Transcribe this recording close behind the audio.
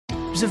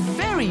was a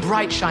very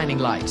bright, shining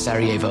light,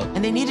 Sarajevo,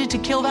 and they needed to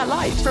kill that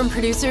light. From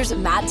producers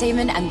Matt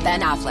Damon and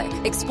Ben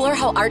Affleck, explore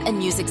how art and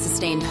music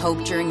sustained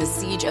hope during the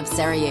siege of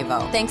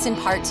Sarajevo, thanks in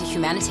part to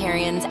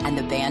humanitarians and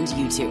the band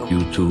U2.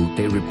 U2,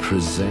 they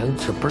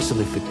represent a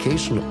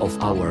personification of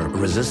our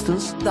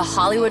resistance. The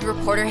Hollywood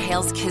Reporter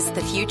hails Kiss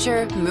the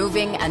Future,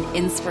 moving and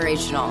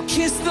inspirational.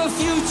 Kiss the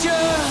future!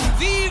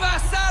 Viva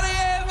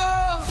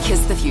Sarajevo!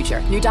 Kiss the Future.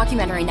 New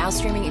documentary now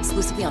streaming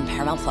exclusively on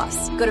Paramount+.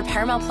 Go to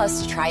Paramount+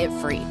 to try it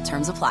free.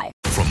 Terms apply.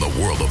 From the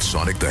world of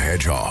Sonic the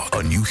Hedgehog,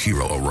 a new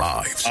hero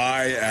arrives.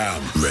 I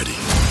am ready.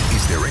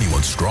 Is there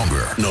anyone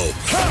stronger? No.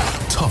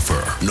 Ha!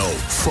 Tougher? No.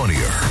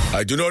 Funnier?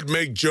 I do not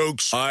make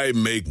jokes. I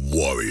make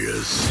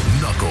warriors.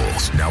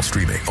 Knuckles, now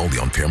streaming only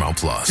on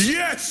Paramount+.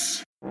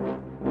 Yes!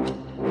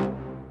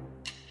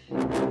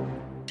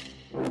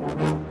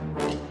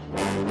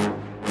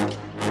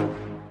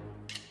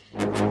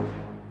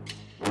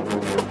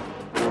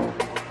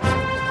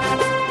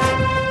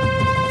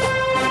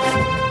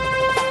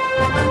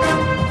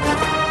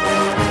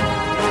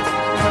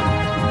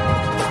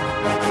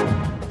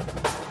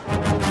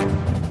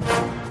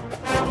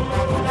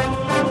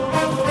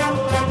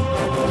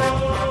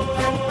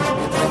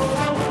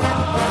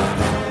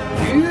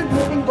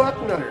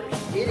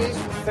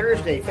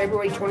 Thursday,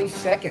 February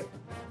 22nd,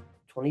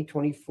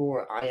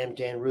 2024. I am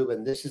Dan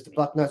Rubin. This is the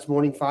Bucknuts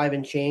Morning 5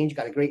 and Change.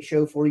 Got a great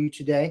show for you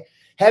today.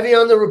 Heavy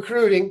on the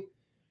recruiting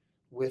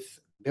with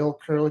Bill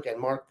Kurlick and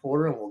Mark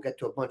Porter, and we'll get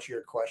to a bunch of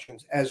your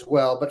questions as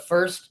well. But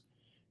first,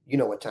 you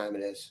know what time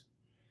it is.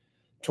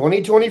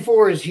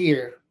 2024 is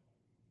here.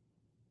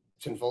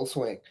 It's in full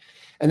swing.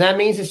 And that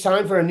means it's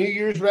time for a New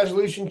Year's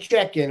resolution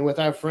check-in with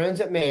our friends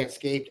at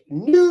Manscaped.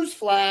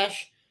 Newsflash,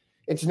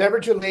 it's never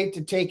too late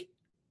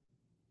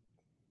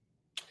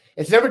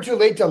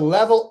to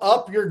level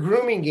up your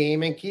grooming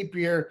game and keep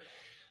your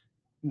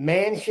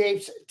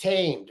man-shapes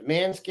tamed.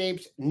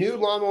 Manscaped's new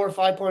Lawnmower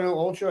 5.0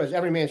 Ultra is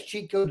every man's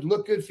cheat code.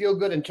 Look good, feel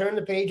good, and turn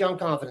the page on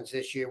confidence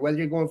this year. Whether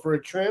you're going for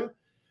a trim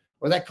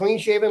or that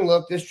clean-shaven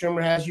look, this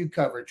trimmer has you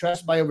covered.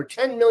 Trusted by over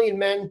 10 million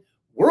men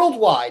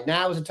worldwide,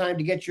 now is the time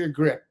to get your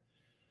grip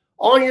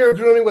on your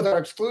grooming with our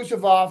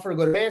exclusive offer.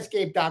 Go to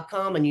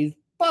manscaped.com and use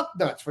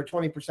Bucknuts for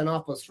 20%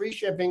 off plus free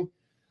shipping.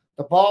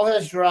 The ball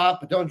has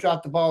dropped, but don't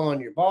drop the ball on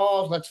your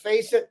balls. Let's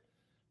face it,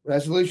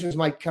 resolutions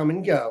might come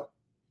and go,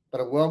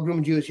 but a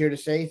well-groomed you is here to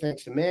say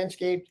thanks to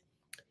Manscaped.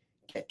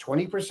 Get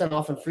 20%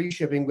 off and free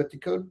shipping with the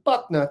code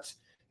BUCKNUTS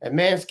at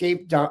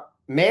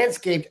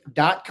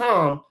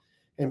manscaped.com.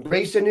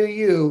 Embrace a new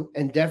you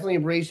and definitely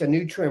embrace a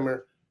new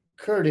trimmer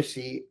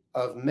courtesy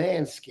of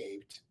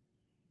Manscaped.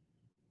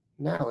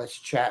 Now let's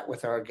chat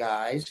with our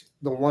guys,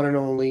 the one and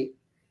only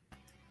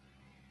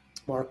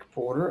Mark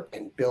Porter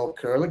and Bill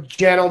Kurlick.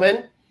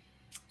 Gentlemen,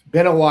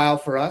 been a while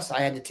for us.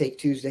 I had to take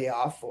Tuesday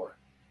off for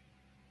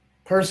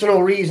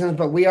personal reasons,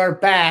 but we are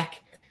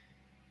back,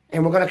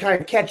 and we're going to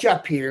kind of catch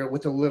up here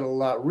with a little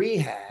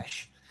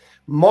rehash.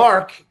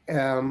 Mark,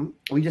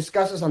 we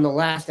discussed this on the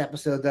last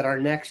episode that our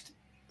next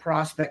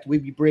prospect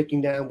we'd be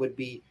breaking down would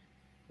be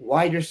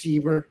wide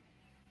receiver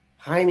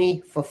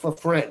Jaime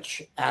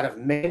French out of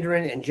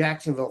Mandarin in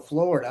Jacksonville,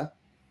 Florida.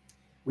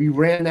 We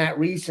ran that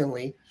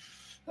recently.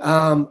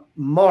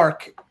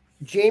 Mark,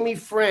 Jamie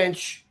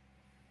French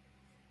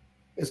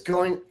is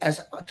going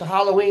to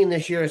Halloween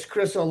this year as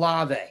Chris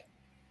Olave.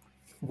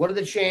 What are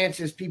the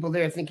chances people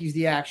there think he's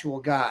the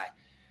actual guy?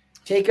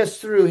 Take us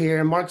through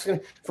here. Mark's going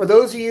to, for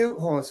those of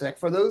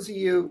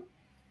you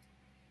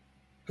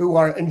who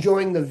are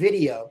enjoying the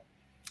video,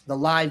 the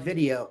live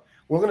video,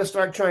 we're going to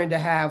start trying to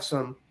have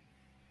some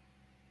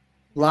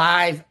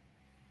live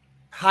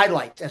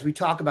highlights as we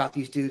talk about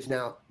these dudes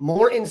now.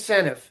 More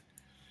incentive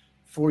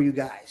for you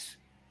guys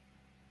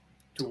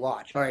to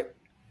watch. All right.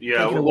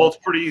 Yeah, well, it's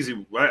pretty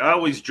easy. I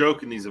always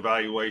joke in these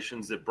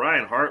evaluations that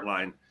Brian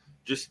Hartline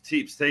just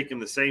keeps taking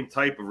the same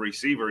type of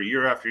receiver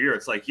year after year.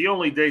 It's like he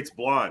only dates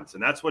blondes,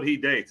 and that's what he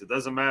dates. It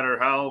doesn't matter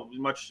how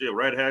much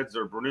redheads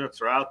or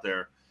brunettes are out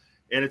there.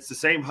 And it's the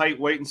same height,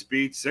 weight, and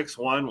speed, 6'1",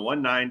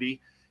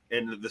 190,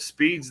 and the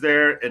speed's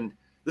there. And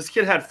this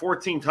kid had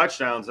 14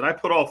 touchdowns, and I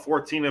put all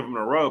 14 of them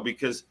in a row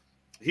because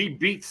he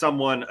beat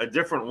someone a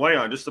different way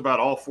on just about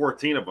all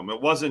 14 of them. It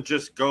wasn't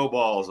just go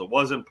balls. It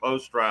wasn't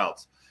post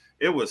routes.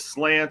 It was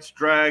slants,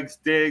 drags,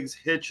 digs,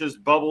 hitches,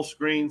 bubble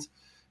screens,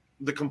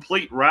 the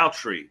complete route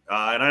tree.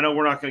 And I know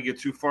we're not going to get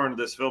too far into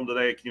this film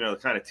today,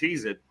 kind of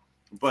tease it.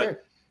 But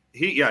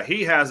sure.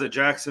 He has a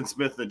Jackson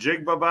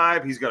Smith-Njigba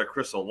vibe. He's got a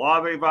Chris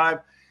Olave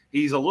vibe.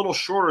 He's a little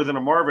shorter than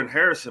a Marvin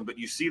Harrison, but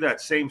you see that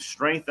same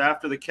strength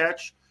after the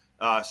catch.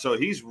 So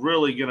he's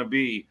really going to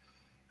be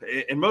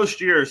 – in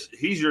most years,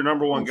 he's your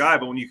number one guy.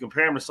 But when you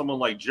compare him to someone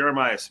like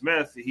Jeremiah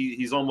Smith,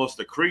 he's almost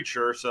a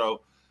creature.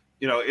 So,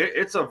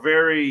 it's a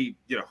very,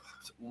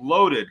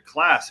 loaded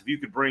class if you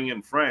could bring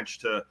in French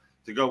to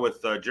go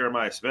with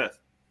Jeremiah Smith.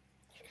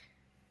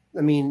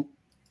 I mean,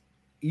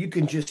 you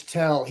can just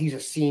tell he's a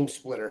seam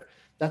splitter.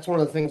 That's one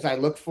of the things I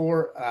look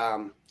for.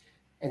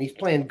 And he's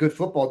playing good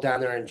football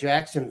down there in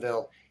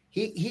Jacksonville.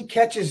 He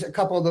catches a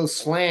couple of those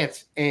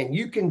slants, and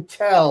you can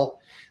tell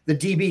the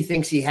DB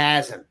thinks he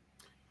has him.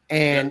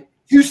 And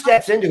 2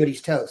 steps into it,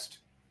 he's toast.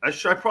 I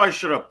probably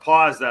should have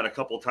paused that a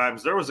couple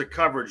times. There was a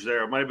coverage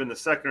there. It might have been the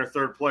second or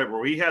third play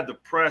where he had the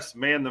press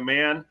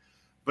man-to-man,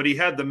 but he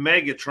had the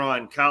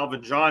Megatron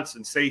Calvin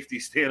Johnson safety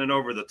standing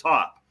over the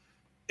top.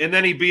 And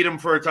then he beat him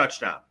for a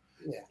touchdown.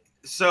 Yeah.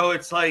 So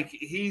it's like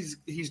he's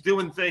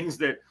doing things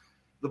that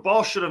the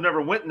ball should have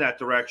never went in that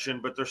direction,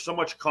 but there's so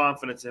much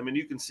confidence in him, and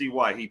you can see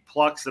why. He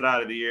plucks it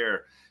out of the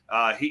air.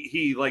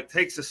 He like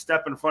takes a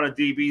step in front of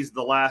DBs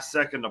the last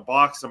second to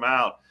box them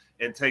out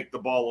and take the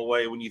ball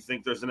away when you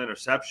think there's an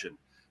interception.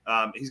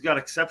 He's got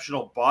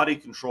exceptional body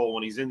control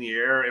when he's in the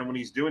air and when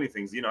he's doing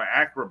things,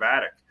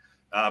 acrobatic.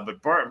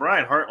 But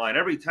Brian Hartline,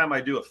 every time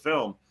I do a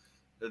film,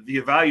 the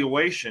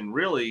evaluation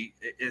really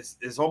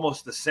is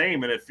almost the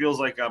same, and it feels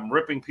like I'm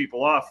ripping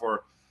people off.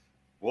 Or,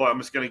 well, I'm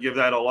just going to give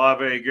that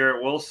Olave,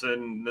 Garrett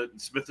Wilson,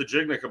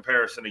 Smith-Njigba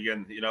comparison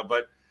again.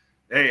 But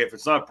hey, if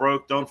it's not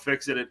broke, don't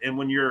fix it. And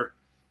when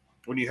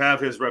you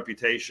have his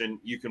reputation,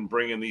 you can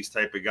bring in these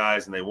type of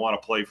guys, and they want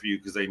to play for you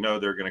because they know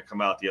they're going to come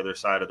out the other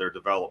side of their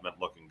development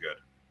looking good.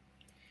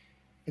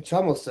 It's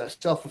almost a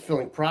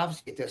self-fulfilling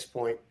prophecy at this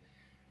point.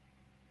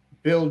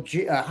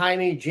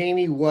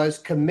 Jamie was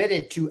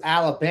committed to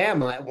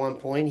Alabama at one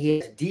point. He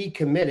has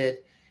decommitted,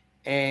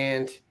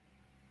 and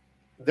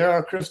there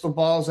are crystal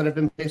balls that have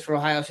been placed for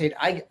Ohio State.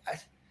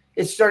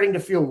 It's starting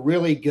to feel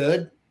really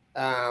good,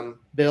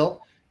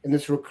 Bill, in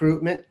this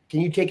recruitment.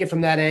 Can you take it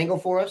from that angle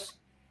for us?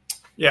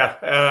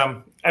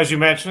 Yeah. As you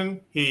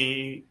mentioned,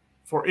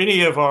 for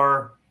any of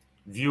our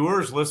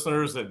viewers,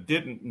 listeners that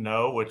didn't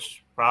know,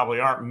 which probably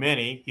aren't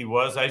many, he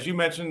was, as you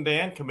mentioned,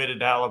 Dan,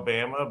 committed to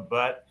Alabama,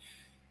 but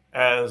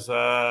as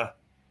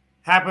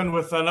happened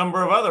with a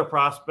number of other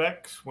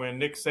prospects, when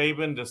Nick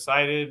Saban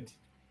decided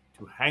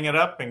to hang it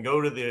up and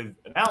go to the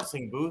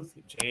announcing booth,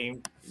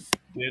 James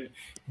did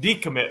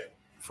decommit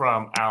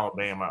from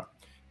Alabama.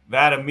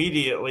 That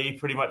immediately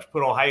pretty much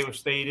put Ohio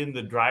State in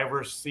the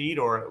driver's seat,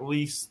 or at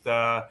least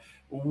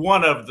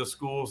one of the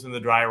schools in the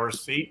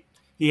driver's seat.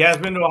 He has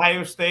been to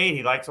Ohio State.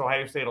 He likes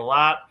Ohio State a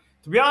lot.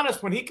 To be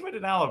honest, when he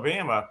committed to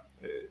Alabama,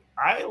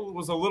 I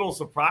was a little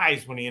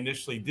surprised when he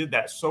initially did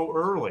that so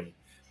early.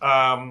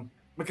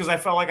 Because I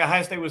felt like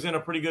Ohio State was in a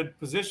pretty good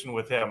position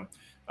with him.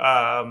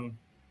 Now,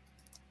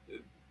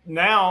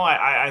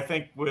 I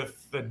think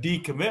with the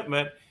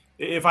decommitment,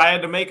 if I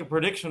had to make a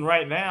prediction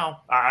right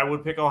now, I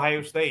would pick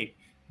Ohio State.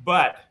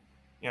 But,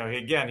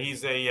 again,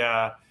 he's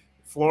a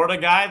Florida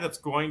guy that's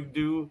going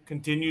to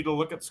continue to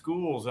look at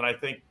schools. And I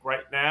think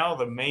right now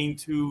the main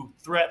 2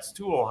 threats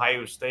to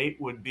Ohio State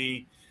would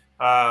be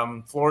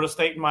Florida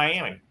State and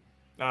Miami.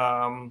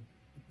 Brian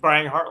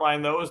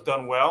Hartline, though, has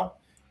done well.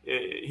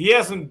 He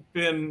hasn't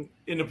been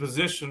in a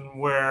position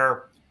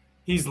where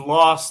he's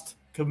lost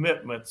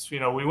commitments.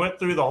 We went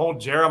through the whole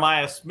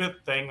Jeremiah Smith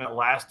thing that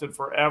lasted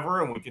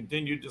forever, and we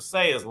continued to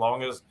say as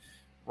long as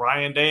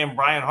Ryan Day and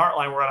Brian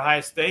Hartline were at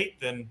Ohio State,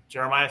 then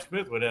Jeremiah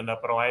Smith would end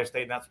up at Ohio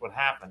State, and that's what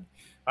happened.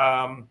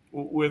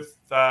 With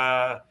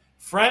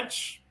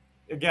French,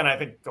 again, I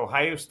think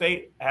Ohio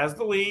State has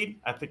the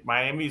lead. I think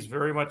Miami's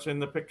very much in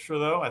the picture,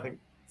 though. I think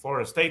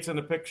Florida State's in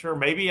the picture,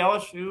 maybe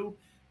LSU,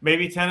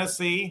 maybe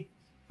Tennessee.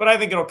 But I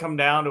think it'll come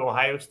down to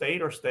Ohio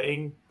State or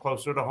staying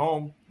closer to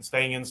home and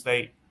staying in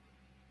state.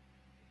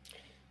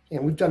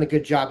 And we've done a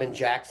good job in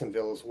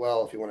Jacksonville as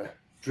well, if you want to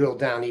drill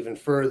down even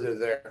further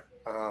there.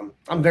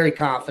 I'm very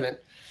confident.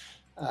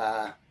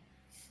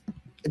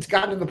 It's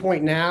gotten to the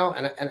point now,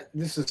 and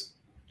this is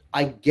 –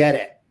 I get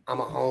it.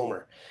 I'm a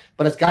homer.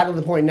 But it's gotten to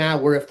the point now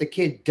where if the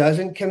kid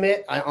doesn't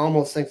commit, I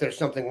almost think there's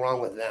something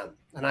wrong with them.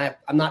 And I'm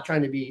not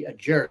trying to be a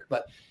jerk,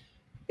 but –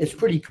 it's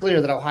pretty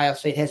clear that Ohio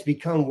State has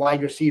become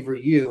wide receiver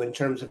U in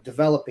terms of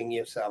developing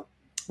you. So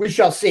we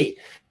shall see.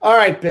 All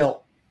right,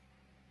 Bill.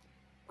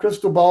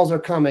 Crystal balls are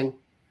coming,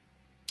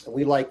 and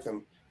we like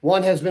them.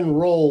 One has been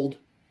rolled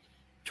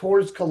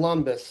towards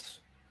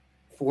Columbus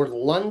for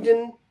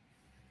London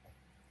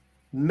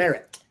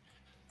Merritt.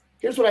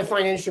 Here's what I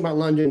find interesting about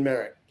London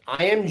Merritt.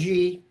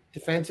 IMG,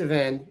 defensive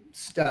end,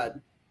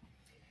 stud,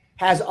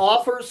 has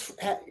offers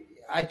 –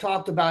 I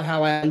talked about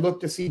how I look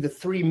to see the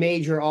 3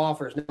 major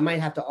offers. Now, I might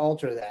have to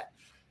alter that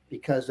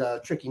because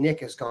Tricky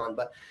Nick is gone.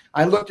 But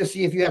I look to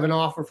see if you have an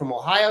offer from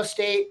Ohio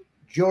State,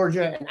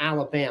 Georgia, and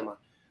Alabama.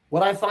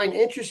 What I find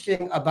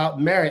interesting about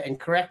Merritt, and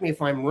correct me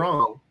if I'm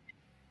wrong,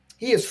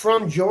 he is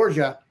from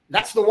Georgia.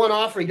 That's the one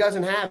offer he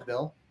doesn't have,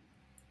 Bill.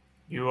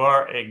 You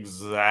are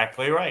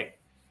exactly right.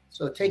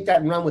 So take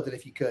that and run with it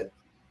if you could.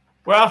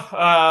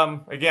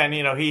 Well, again,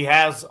 he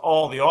has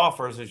all the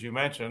offers, as you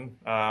mentioned.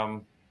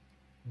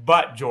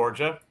 But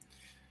Georgia.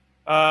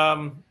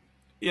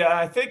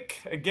 I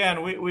think,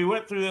 again, we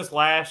went through this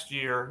last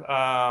year.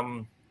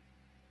 I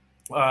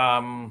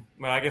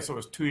guess it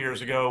was 2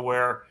 years ago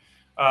where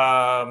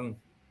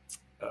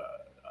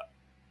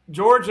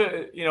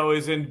Georgia,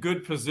 is in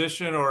good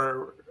position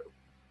or,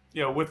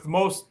 with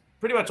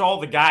pretty much all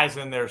the guys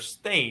in their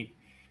state.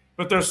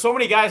 But there's so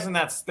many guys in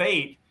that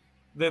state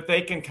that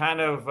they can kind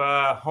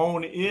of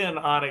hone in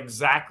on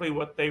exactly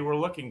what they were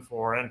looking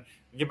for. And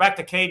get back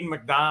to Caden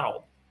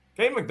McDonald.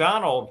 Caden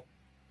McDonald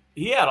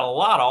he had a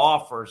lot of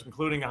offers,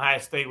 including Ohio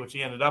State, which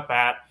he ended up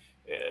at,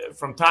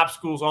 from top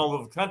schools all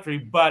over the country,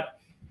 but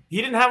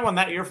he didn't have one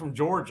that year from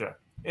Georgia.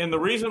 And the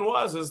reason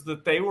is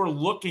that they were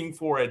looking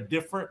for a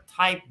different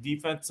type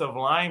defensive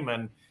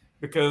lineman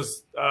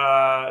because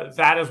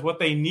that is what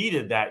they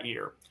needed that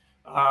year.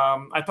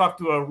 I talked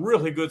to a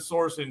really good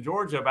source in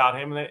Georgia about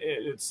him, and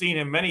had seen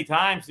him many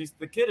times.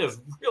 The kid is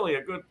really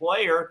a good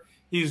player.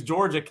 He's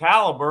Georgia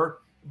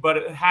caliber, but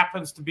it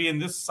happens to be in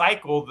this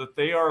cycle that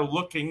they are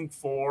looking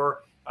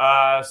for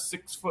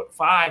 6'5",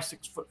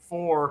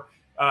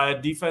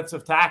 6'4"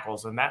 defensive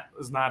tackles, and that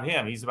is not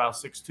him. He's about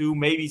 6'2",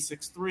 maybe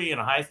 6'3",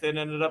 and Ohio State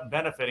ended up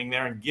benefiting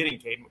there and getting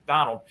Caden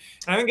McDonald.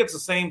 And I think it's the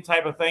same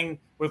type of thing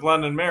with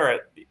London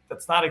Merritt.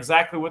 That's not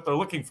exactly what they're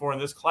looking for in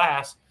this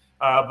class,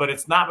 but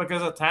it's not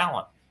because of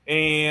talent.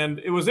 And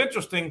it was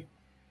interesting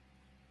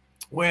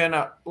when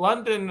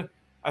London,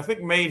 I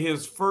think, made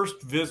his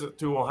first visit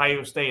to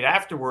Ohio State.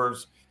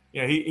 Afterwards,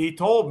 he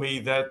told me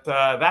that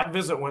that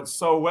visit went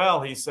so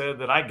well, he said,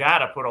 that I got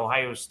to put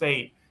Ohio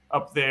State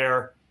up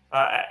there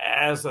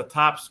as a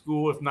top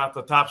school, if not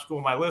the top school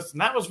on my list.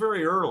 And that was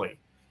very early.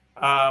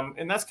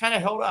 And that's kind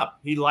of held up.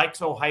 He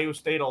likes Ohio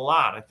State a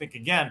lot. I think,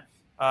 again,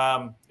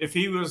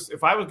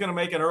 if I was going to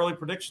make an early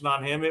prediction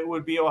on him, it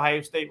would be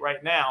Ohio State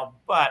right now.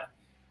 But,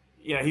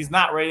 he's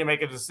not ready to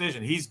make a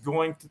decision. He's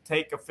going to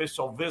take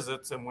official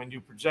visits. And when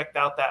you project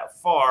out that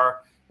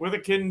far with a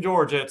kid in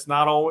Georgia, it's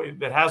not always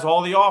that has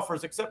all the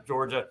offers except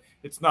Georgia.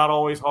 It's not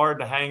always hard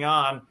to hang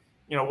on.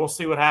 We'll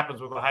see what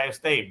happens with Ohio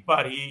State.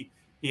 But he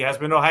has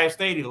been to Ohio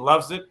State. He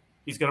loves it.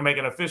 He's going to make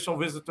an official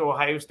visit to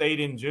Ohio State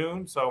in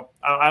June. So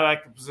I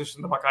like the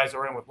position the Buckeyes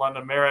are in with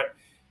London Merritt.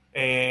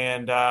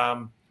 And,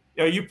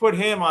 you put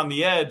him on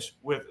the edge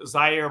with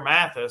Zaire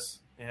Mathis,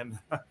 and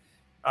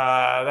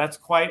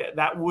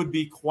that would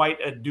be quite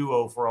a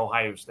duo for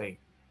Ohio State.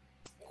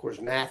 Of course,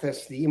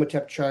 Mathis, the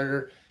Emotep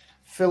Charter,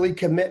 Philly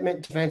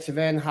commitment, defensive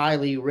end,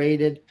 highly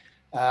rated.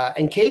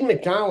 And Caden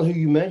McDonald, who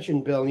you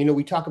mentioned, Bill,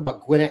 we talk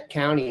about Gwinnett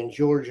County in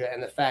Georgia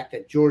and the fact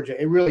that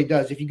Georgia, it really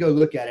does, if you go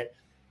look at it,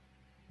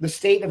 the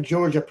state of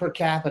Georgia per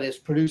capita is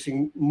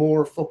producing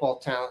more football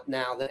talent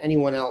now than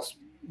anyone else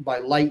by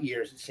light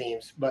years, it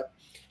seems. But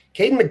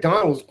Caden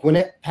McDonald was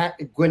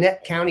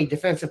Gwinnett County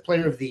Defensive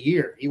Player of the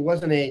Year. He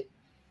wasn't a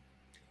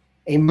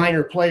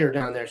minor player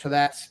down there, so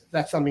that's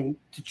something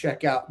to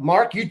check out.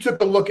 Mark, you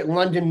took a look at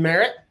London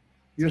Merritt.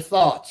 Your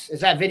thoughts? Is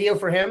that video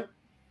for him?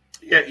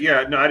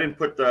 Yeah. No, I didn't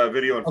put the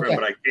video in front,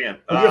 but I can.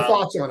 What are your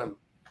thoughts on him?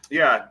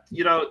 Yeah,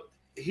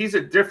 he's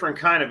a different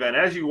kind of end.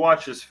 As you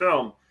watch his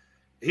film,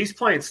 he's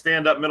playing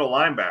stand-up middle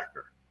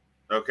linebacker.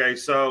 Okay,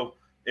 so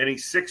and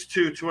he's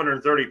 6'2",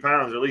 230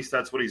 pounds. Or at least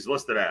that's what he's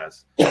listed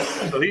as.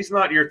 So he's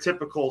not your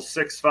typical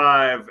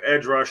 6'5"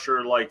 edge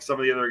rusher like some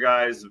of the other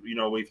guys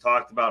we've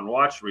talked about and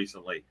watched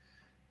recently.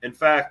 In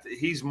fact,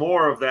 he's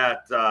more of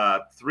that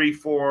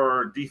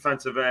 3-4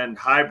 defensive end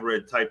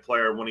hybrid type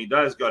player when he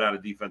does go down to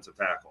defensive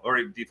tackle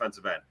or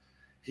defensive end.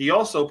 He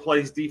also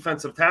plays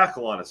defensive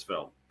tackle on his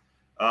film.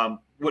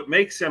 What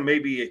makes him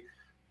maybe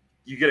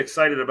you get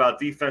excited about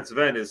defensive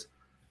end is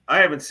I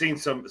haven't seen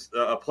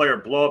a player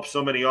blow up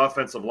so many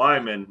offensive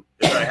linemen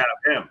as I have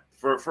him.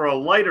 For a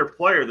lighter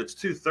player that's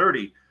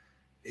 230,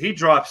 he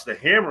drops the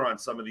hammer on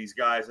some of these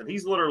guys, and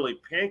he's literally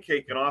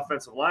pancaking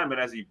offensive linemen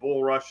as he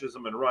bull rushes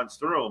them and runs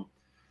through them.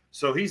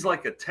 So he's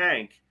like a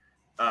tank.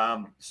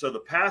 So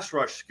the pass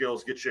rush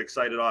skills get you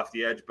excited off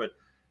the edge, but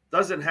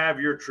doesn't have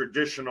your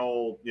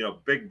traditional,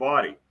 big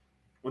body.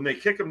 When they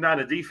kick him down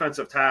to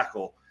defensive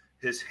tackle,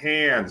 his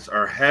hands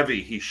are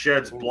heavy. He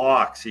sheds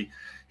blocks.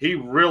 He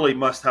really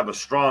must have a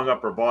strong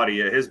upper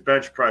body. His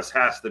bench press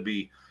has to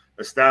be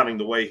astounding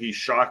the way he's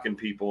shocking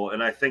people.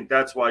 And I think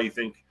that's why you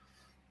think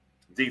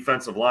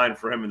defensive line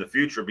for him in the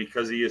future,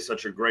 because he is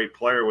such a great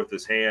player with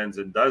his hands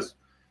and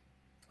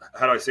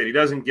he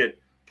doesn't get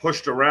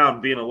pushed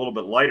around being a little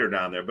bit lighter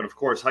down there. But, of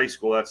course, high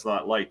school, that's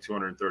not light,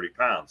 230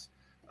 pounds.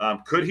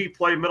 Could he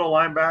play middle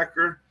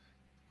linebacker?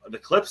 The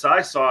clips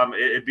I saw him,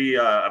 it'd be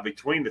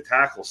between the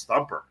tackle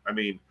stumper. I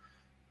mean,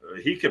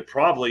 he could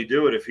probably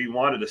do it if he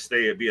wanted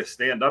to be a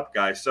stand-up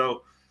guy.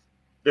 So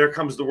there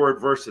comes the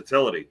word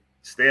versatility.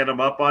 Stand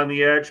him up on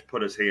the edge,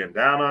 put his hand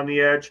down on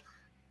the edge,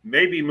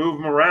 maybe move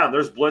him around.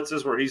 There's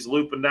blitzes where he's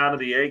looping down to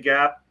the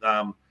A-gap.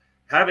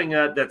 Having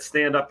that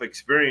stand-up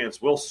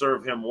experience will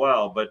serve him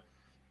well, but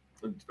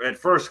at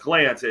first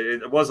glance,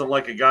 it wasn't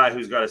like a guy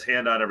who's got his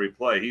hand on every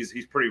play.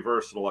 He's pretty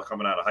versatile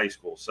coming out of high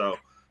school. So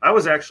I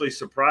was actually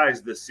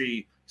surprised to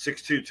see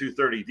 6'2",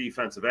 230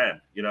 defensive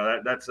end.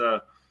 That's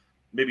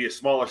maybe a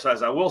smaller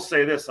size. I will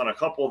say this, on a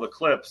couple of the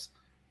clips,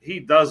 he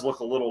does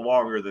look a little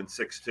longer than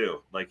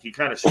 6'2". Like he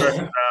kind of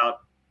stretches out.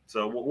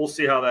 So we'll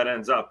see how that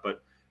ends up.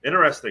 But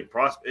interesting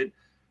prospect.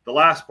 The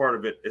last part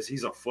of it is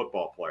he's a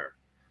football player.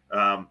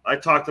 I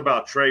talked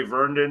about Trey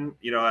Vernon,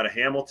 out of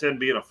Hamilton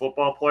being a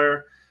football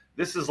player.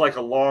 This is like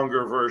a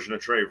longer version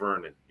of Trey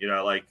Vernon.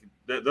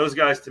 Those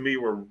guys to me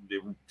were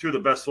two of the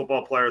best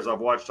football players I've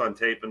watched on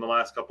tape in the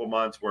last couple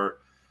months, where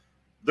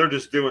they're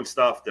just doing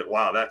stuff that,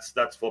 wow,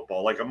 that's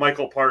football. Like a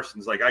Michael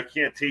Parsons, like I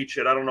can't teach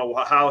it. I don't know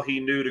how he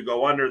knew to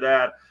go under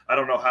that. I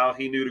don't know how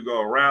he knew to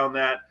go around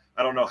that.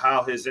 I don't know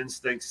how his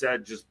instinct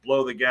said just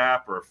blow the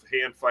gap or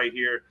hand fight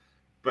here,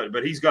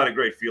 but he's got a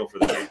great feel for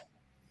the game.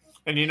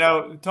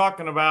 And,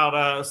 talking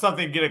about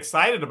something to get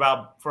excited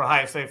about for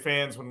Ohio State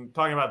fans when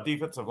talking about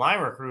defensive line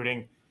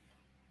recruiting,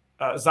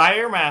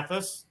 Zaire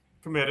Mathis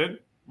committed,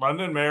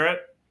 London Merritt,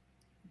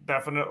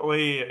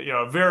 definitely,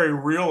 a very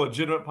real,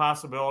 legitimate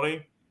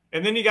possibility.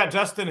 And then you got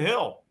Justin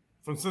Hill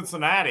from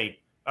Cincinnati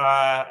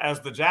as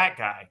the Jack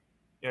guy.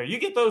 You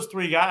get those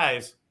three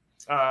guys,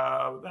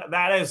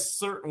 that is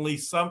certainly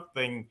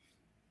something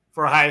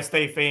for Ohio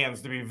State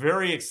fans to be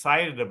very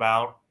excited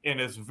about,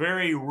 and it's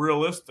very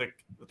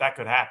realistic that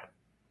could happen.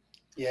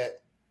 Yeah,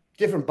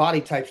 different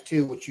body types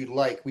too, which you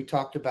like. We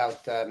talked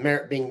about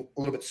Merritt being a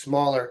little bit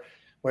smaller,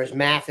 whereas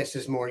Mathis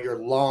is more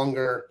your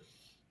longer,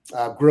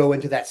 grow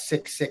into that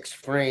 6'6"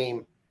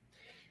 frame.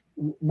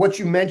 What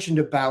you mentioned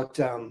about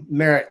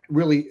Merritt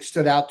really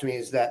stood out to me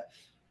is that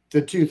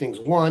the two things.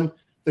 One,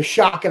 the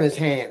shock in his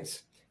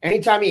hands.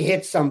 Anytime he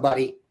hits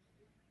somebody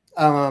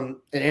at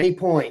any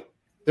point,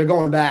 they're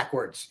going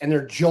backwards and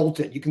they're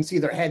jolted. You can see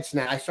their head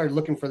snap. I started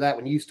looking for that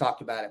when you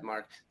talked about it,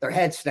 Mark. Their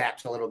head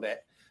snaps a little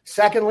bit.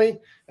 Secondly,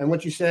 and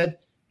what you said,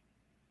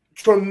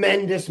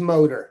 tremendous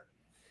motor.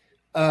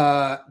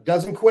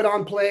 Doesn't quit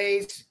on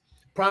plays,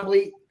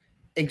 probably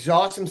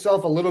exhausts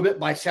himself a little bit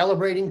by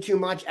celebrating too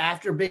much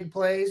after big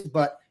plays,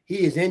 but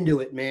he is into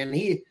it, man.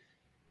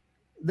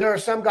 There are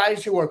some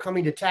guys who are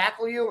coming to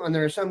tackle you, and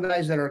there are some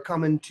guys that are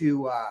coming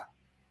to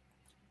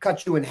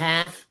cut you in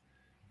half,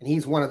 and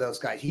he's one of those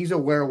guys. He's a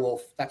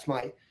werewolf.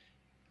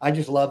 I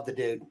just love the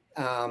dude.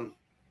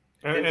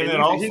 And then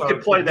also, he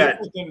could play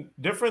that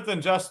different than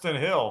Justin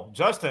Hill.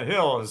 Justin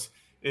Hill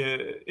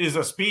is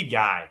a speed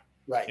guy.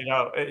 Right.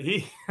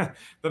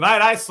 The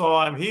night I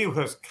saw him, he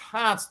was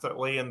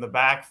constantly in the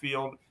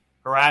backfield,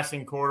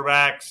 harassing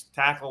quarterbacks,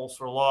 tackles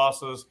for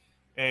losses,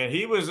 and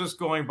he was just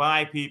going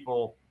by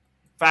people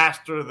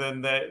faster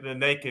than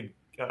they could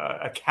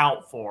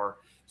account for.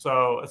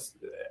 So,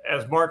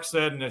 as Mark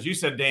said, and as you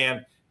said,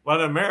 Dan,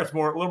 London Merritt's a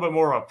little bit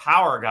more of a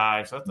power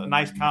guy. So that's a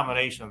nice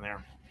combination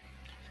there.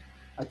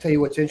 I'll tell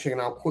you what's interesting,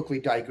 and I'll quickly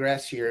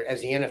digress here.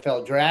 As the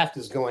NFL draft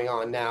is going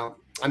on now,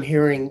 I'm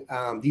hearing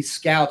these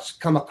scouts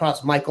come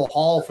across Michael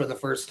Hall for the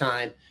first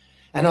time,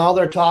 and all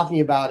they're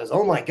talking about is,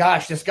 oh, my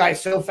gosh, this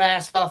guy's so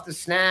fast off the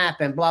snap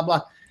and blah,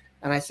 blah.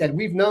 And I said,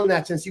 we've known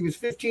that since he was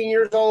 15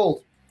 years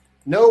old.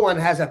 No one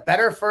has a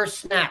better first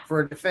snap for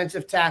a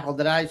defensive tackle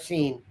that I've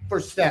seen,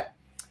 first step,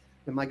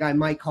 than my guy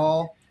Mike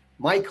Hall.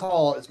 Mike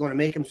Hall is going to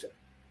make him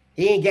 –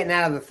 he ain't getting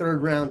out of the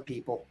third round,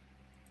 people.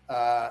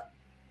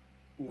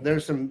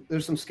 There's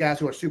some scouts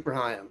who are super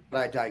high on him,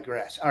 but I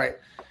digress. All right,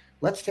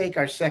 let's take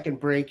our second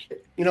break.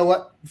 You know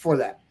what? Before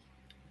that,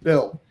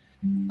 Bill,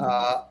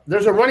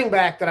 there's a running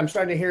back that I'm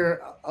starting to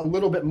hear a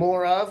little bit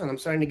more of, and I'm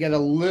starting to get a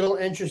little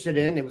interested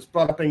in. It was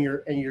brought up in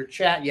your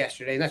chat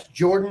yesterday, and that's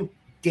Jordon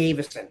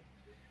Davison.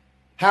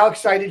 How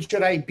excited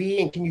should I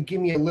be, and can you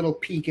give me a little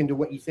peek into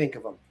what you think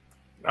of him?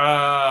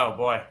 Oh,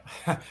 boy.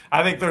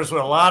 I think there's a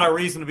lot of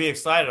reason to be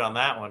excited on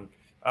that one.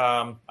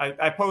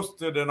 I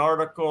posted an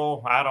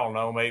article, I don't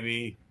know,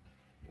 maybe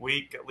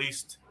at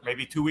least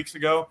 2 weeks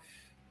ago.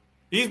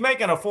 He's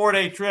making a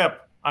 4-day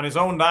trip on his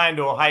own dime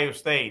to Ohio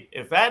State.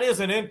 If that is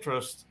an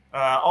interest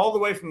all the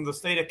way from the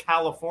state of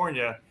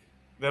California,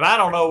 then I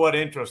don't know what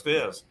interest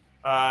is.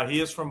 He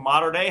is from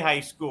Mater Dei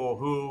High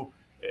School,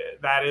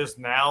 that is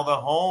now the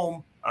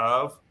home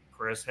of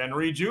Chris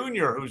Henry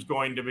Jr., who's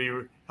going to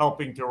be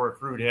helping to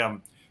recruit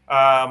him.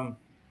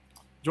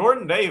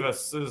 Jordan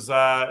Davis is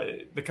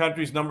the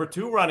country's number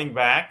 2 running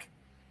back,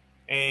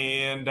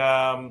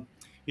 and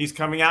he's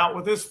coming out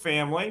with his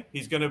family.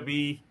 He's going to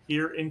be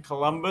here in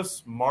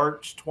Columbus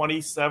March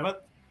 27th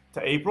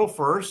to April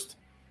 1st.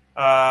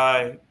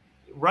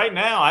 Right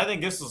now, I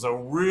think this is a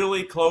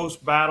really close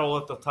battle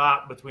at the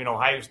top between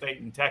Ohio State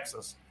and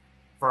Texas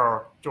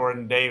for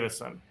Jordan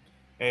Davison.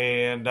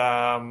 And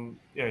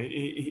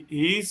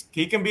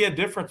he can be a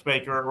difference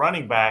maker at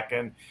running back.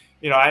 And,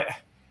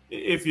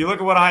 if you look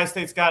at what Ohio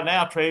State's got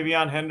now,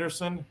 Travion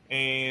Henderson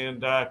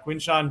and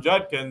Quinshon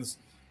Judkins,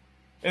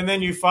 and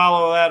then you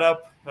follow that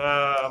up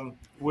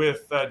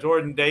with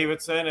Jordan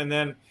Davidson, and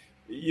then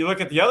you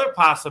look at the other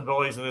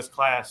possibilities in this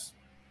class,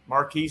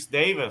 Marquise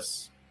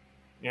Davis.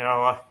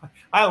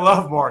 I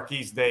love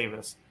Marquise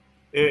Davis.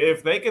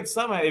 If they could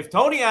if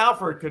Tony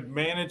Alford could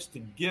manage to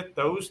get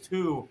those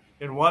two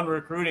in one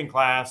recruiting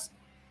class,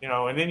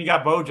 and then you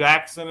got Bo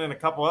Jackson and a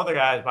couple other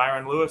guys,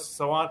 Byron Lewis, and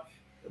so on.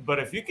 But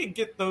if you could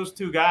get those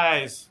two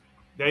guys,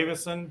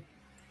 Davison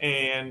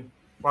and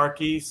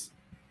Marquise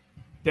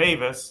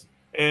Davis,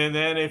 and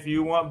then if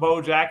you want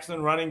Bo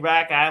Jackson, running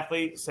back,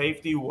 athlete,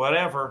 safety,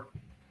 whatever,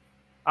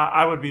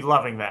 I would be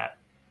loving that.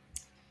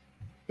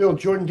 Bill,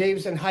 Jordan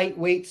Davison, height,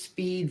 weight,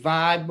 speed,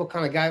 vibe, what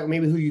kind of guy,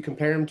 maybe who you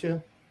compare him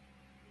to?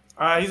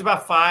 He's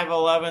about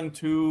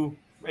 5'11",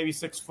 maybe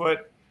 6 foot,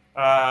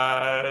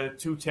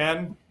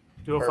 210,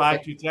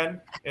 205,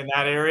 210 in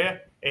that area.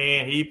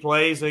 and he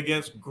plays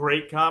against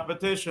great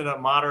competition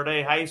at Mater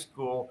Dei High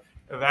School.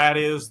 That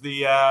is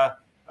the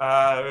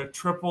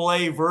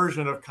AAA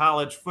version of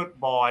college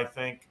football, I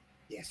think.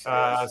 Yes.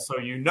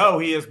 So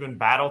he has been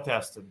battle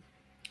tested.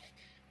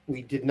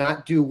 We did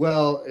not do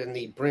well in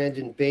the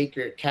Brandon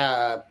Baker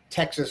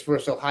Texas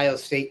versus Ohio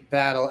State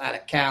battle out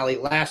of Cali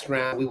last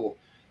round. We will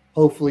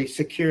hopefully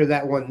secure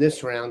that one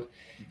this round.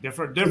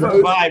 Different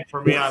vibe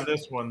for me on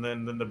this one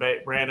than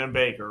the Brandon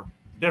Baker.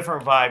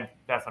 Different vibe,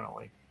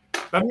 definitely.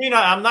 I mean,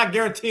 I'm not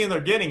guaranteeing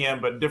they're getting him,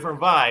 but different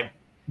vibe.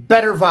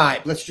 Better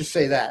vibe. Let's just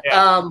say that.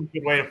 Yeah,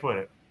 good way to put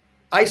it.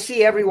 I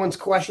see everyone's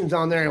questions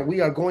on there, and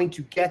we are going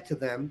to get to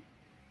them.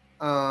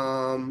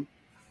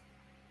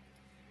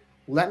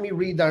 Let me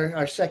read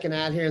our second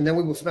ad here, and then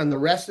we will spend the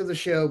rest of the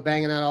show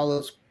banging out all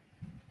those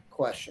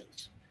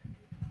questions.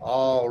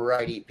 All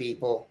righty,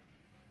 people.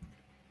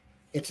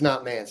 It's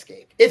not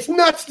Manscaped. It's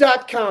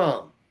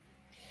nuts.com.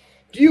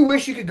 Do you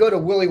wish you could go to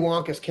Willy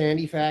Wonka's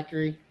candy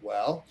factory?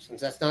 Well,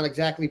 since that's not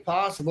exactly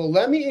possible,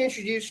 let me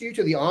introduce you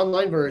to the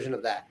online version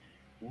of that,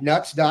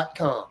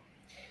 nuts.com.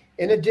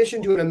 In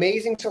addition to an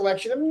amazing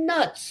selection of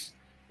nuts,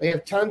 they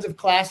have tons of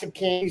classic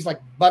candies like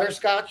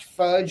butterscotch,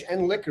 fudge,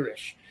 and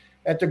licorice.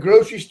 At the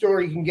grocery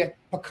store, you can get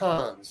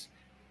pecans.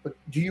 But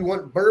do you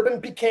want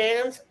bourbon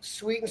pecans,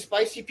 sweet and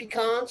spicy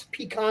pecans,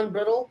 pecan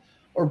brittle,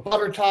 or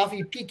butter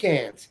toffee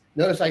pecans?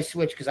 Notice I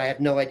switched because I have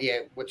no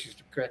idea which is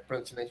the correct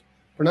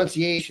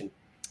pronunciation.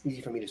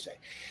 Easy for me to say.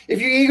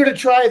 If you're eager to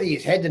try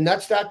these, head to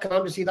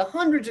nuts.com to see the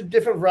hundreds of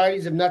different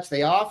varieties of nuts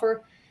they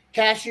offer.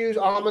 Cashews,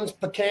 almonds,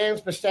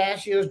 pecans,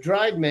 pistachios,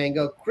 dried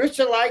mango,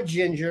 crystallized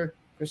ginger,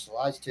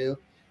 crystallized too,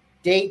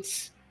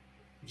 dates,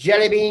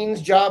 jelly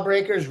beans,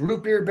 jawbreakers,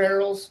 root beer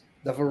barrels.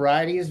 The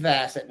variety is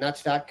vast at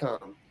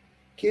nuts.com.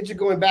 Kids are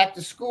going back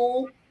to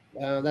school.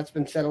 That's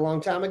been said a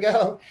long time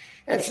ago.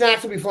 And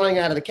snacks will be flying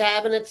out of the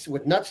cabinets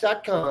with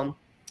nuts.com.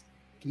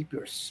 Keep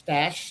your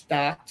stash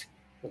stocked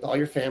with all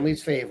your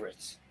family's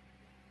favorites.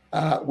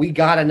 We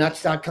got a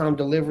nuts.com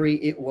delivery.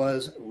 It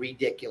was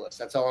ridiculous.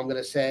 That's all I'm going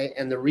to say.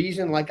 And the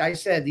reason, like I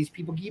said, these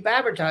people keep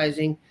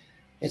advertising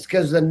is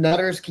because the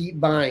nutters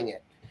keep buying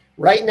it.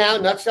 Right now,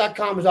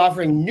 nuts.com is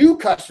offering new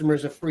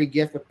customers a free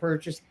gift with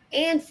purchase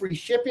and free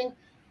shipping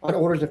on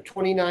orders of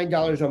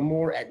 $29 or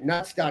more at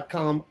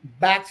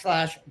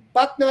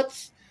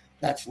nuts.com/bucknuts.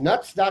 That's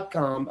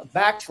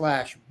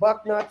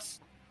nuts.com/bucknuts.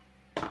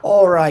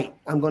 All right,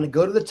 I'm going to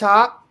go to the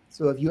top.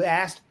 So if you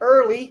asked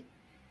early,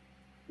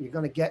 you're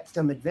going to get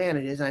some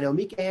advantages. I know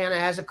Mika Hanna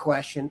has a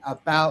question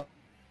about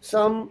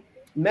some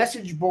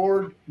message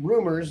board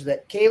rumors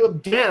that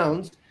Caleb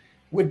Downs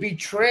would be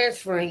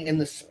transferring in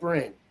the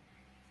spring.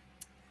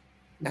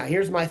 Now,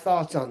 here's my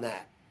thoughts on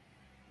that.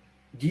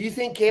 Do you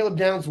think Caleb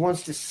Downs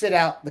wants to sit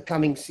out the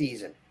coming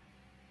season?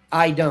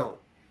 I don't.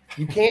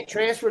 You can't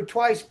transfer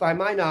twice, by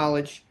my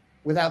knowledge,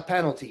 without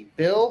penalty.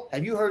 Bill,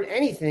 have you heard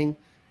anything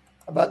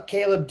about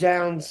Caleb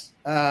Downs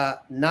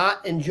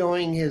not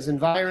enjoying his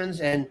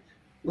environs and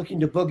looking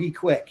to boogie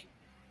quick?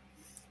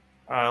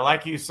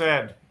 Like you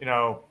said,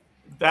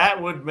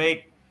 that would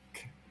make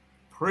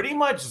pretty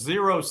much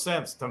zero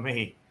sense to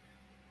me.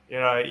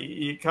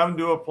 You come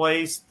to a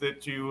place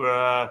that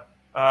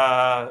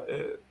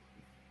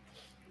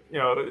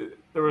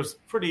there was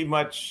pretty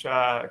much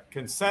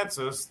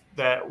consensus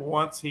that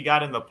once he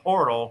got in the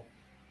portal,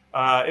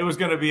 it was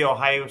going to be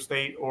Ohio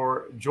State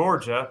or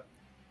Georgia.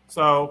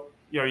 So,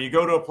 you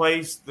go to a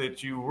place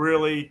that you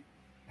really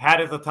had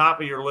at the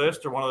top of your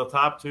list or one of the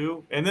top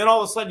two, and then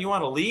all of a sudden you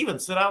want to leave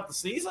and sit out the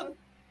season?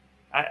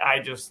 I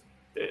just,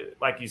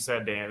 like you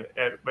said, Dan,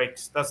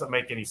 doesn't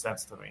make any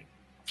sense to me.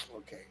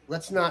 Okay,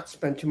 let's not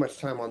spend too much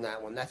time on that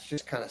one. That's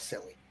just kind of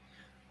silly.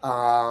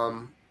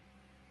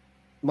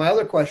 My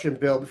other question,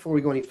 Bill, before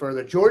we go any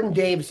further, Jordon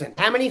Davison,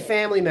 how many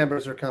family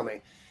members are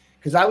coming?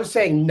 Because I was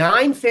saying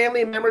 9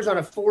 family members on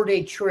a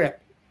 4-day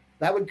trip.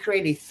 That would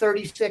create a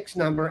 36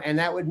 number, and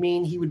that would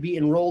mean he would be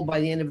enrolled by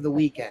the end of the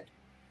weekend.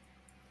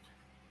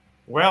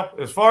 Well,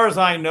 as far as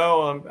I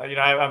know,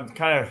 I'm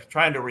kind of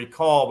trying to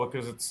recall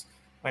because it's,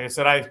 like I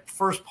said, I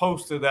first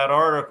posted that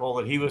article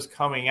that he was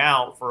coming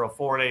out for a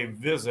 4-day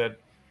visit.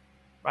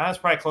 That's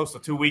probably close to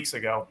 2 weeks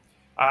ago.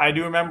 I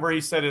do remember he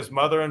said his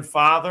mother and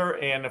father,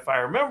 and if I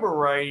remember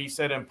right, he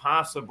said and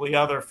possibly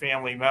other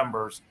family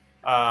members.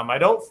 I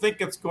don't think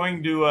it's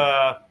going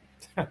to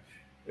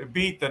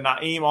beat the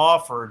Naeem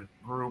Offord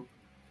group,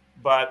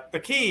 but the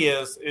key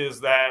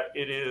is that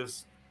it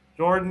is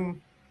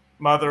Jordon,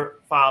 mother,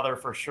 father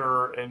for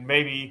sure, and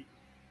maybe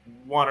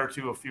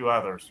a few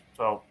others.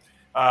 So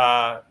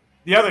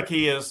the other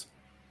key is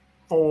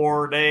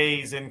 4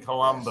 days in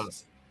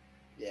Columbus.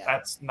 Yeah.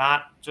 That's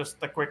not just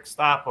a quick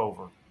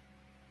stopover.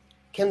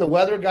 Can the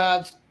weather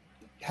gods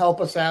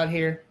help us out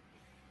here?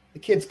 The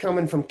kid's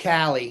coming from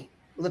Cali.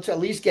 Let's at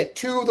least get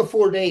 2 of the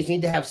 4 days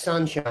need to have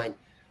sunshine.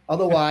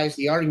 Otherwise,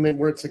 the argument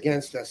works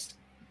against us.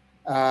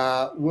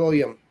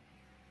 William,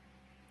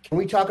 can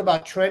we talk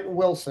about Trent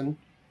Wilson?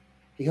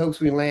 He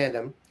hopes we land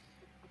him.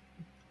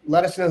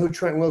 Let us know who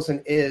Trent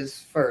Wilson is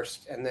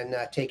first, and then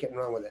take it and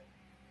run with it.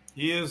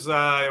 He is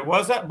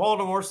was at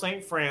Baltimore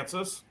St.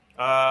 Francis.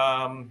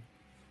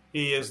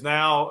 He is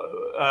now,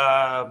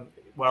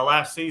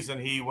 last season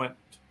he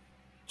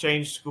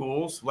changed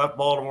schools, left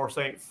Baltimore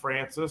St.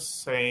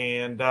 Francis,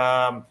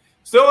 and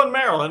still in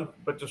Maryland,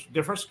 but just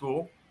different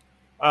school.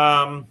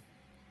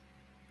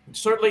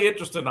 Certainly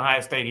interested in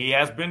Ohio State. He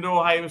has been to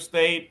Ohio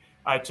State.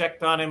 I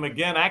checked on him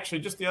again, actually,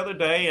 just the other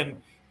day,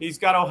 and he's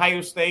got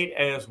Ohio State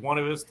as one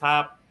of his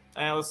top,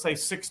 let's say,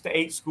 6 to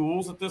 8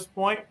 schools at this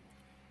point.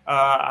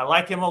 I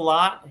like him a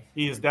lot.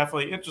 He is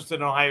definitely interested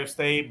in Ohio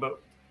State,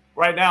 but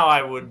right now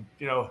I would,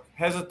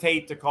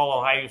 hesitate to call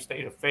Ohio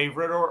State a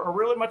favorite or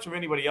really much of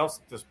anybody else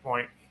at this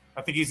point.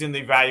 I think he's in the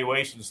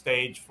evaluation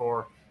stage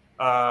for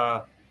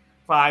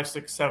 5,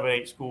 6, 7,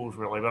 8 schools,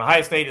 really. But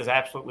Ohio State is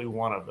absolutely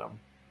one of them.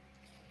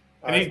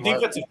 And he's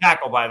defensive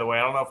tackle, by the way.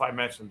 I don't know if I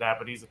mentioned that,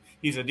 but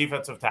he's a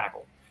defensive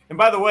tackle. And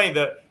by the way,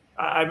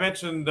 I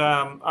mentioned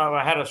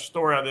I had a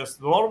story on this.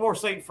 The Baltimore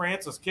St.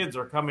 Francis kids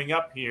are coming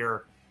up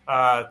here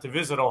to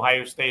visit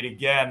Ohio State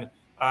again. If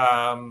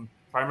I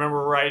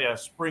remember right, a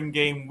spring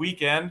game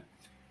weekend,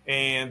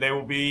 and they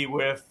will be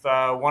with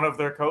one of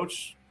their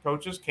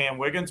coaches, Cam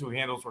Wiggins, who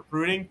handles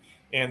recruiting,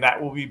 and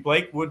that will be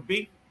Blake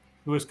Woodby,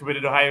 who is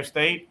committed to Ohio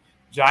State,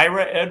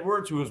 Jaira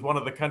Edwards, who is one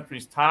of the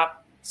country's top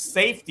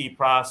safety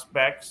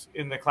prospects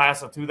in the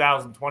class of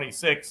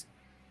 2026,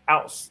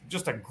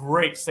 just a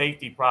great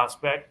safety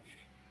prospect.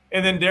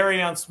 And then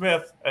Darion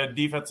Smith, a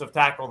defensive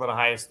tackle that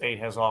Ohio State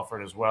has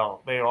offered as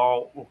well. They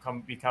all will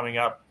be coming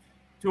up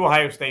to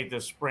Ohio State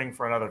this spring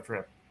for another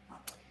trip.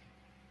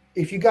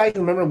 If you guys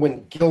remember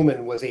when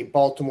Gilman was a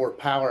Baltimore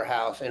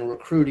powerhouse and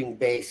recruiting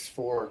base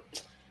for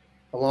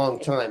a long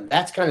time,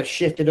 that's kind of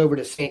shifted over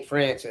to St.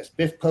 Francis.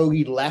 Biff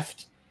Poggi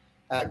left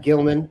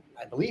Gilman.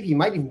 I believe he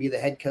might even be the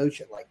head coach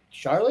at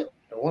Charlotte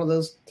or one of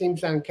those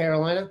teams down in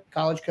Carolina,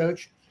 college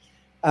coach.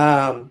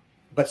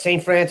 But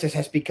St. Francis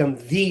has become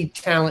the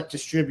talent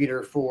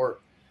distributor for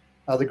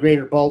the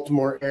greater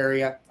Baltimore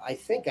area. I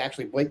think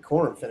actually Blake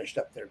Corum finished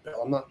up there,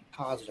 Bill. I'm not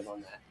positive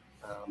on that.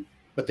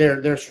 But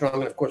they're strong,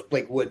 and of course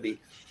Blake Woodby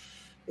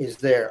is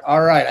there.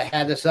 All right, I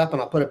had this up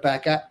and I'll put it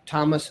back up.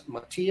 Thomas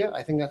Mattia,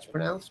 I think that's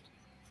pronounced.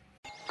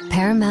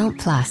 Paramount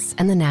Plus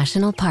and the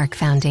National Park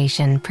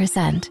Foundation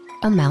present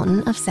A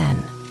Mountain of Zen.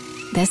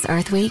 This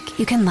Earth Week,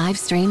 you can live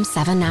stream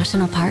 7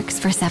 national parks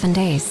for 7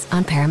 days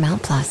on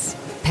Paramount Plus.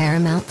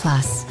 Paramount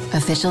Plus,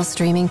 official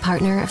streaming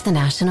partner of the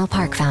National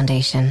Park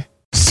Foundation.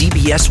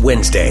 CBS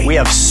Wednesday. We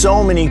have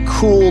so many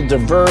cool,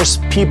 diverse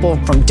people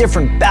from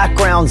different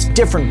backgrounds,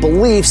 different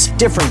beliefs,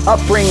 different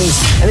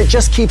upbringings, and it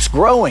just keeps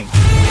growing.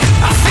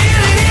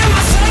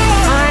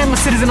 I'm a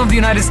citizen of the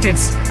United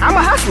States. I'm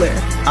a hustler.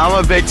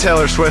 I'm a big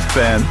Taylor Swift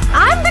fan.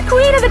 I'm the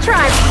queen of the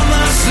tribe.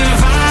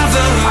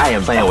 I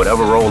am playing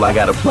whatever role I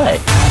gotta play.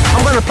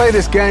 I'm gonna play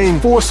this game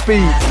full speed.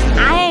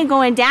 I ain't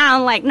going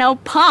down like no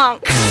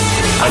punk.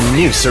 A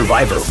new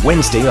Survivor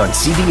Wednesday on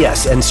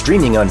CBS and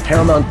streaming on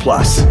Paramount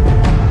Plus.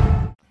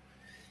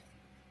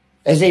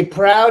 As a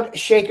proud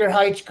Shaker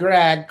Heights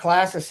grad,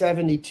 class of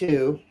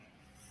 72,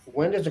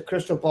 when does a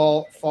crystal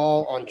ball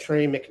fall on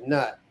Trey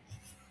McNutt?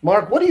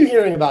 Mark, what are you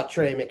hearing about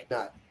Trey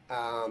McNutt?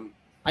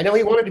 I know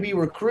he wanted to be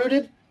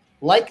recruited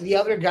like the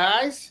other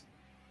guys,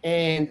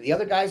 and the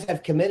other guys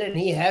have committed and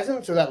he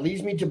hasn't, so that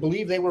leads me to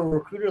believe they were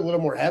recruited a little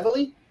more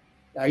heavily.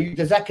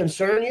 Does that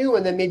concern you?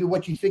 And then maybe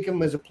what you think of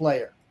him as a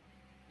player?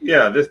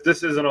 Yeah,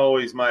 this isn't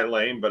always my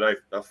lane, but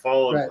I've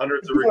followed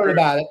hundreds of recruits.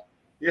 About it.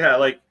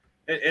 Yeah,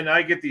 and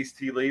I get these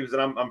tea leaves,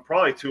 and I'm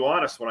probably too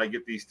honest when I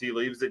get these tea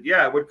leaves that,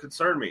 yeah, it would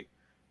concern me.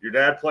 Your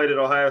dad played at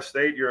Ohio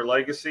State, you're a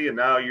legacy, and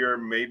now you're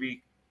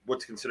maybe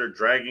what's considered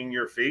dragging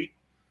your feet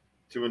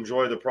to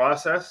enjoy the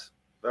process.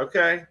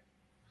 Okay.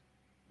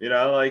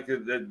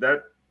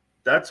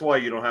 That's why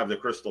you don't have the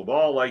crystal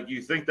ball.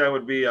 You think that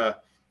would be a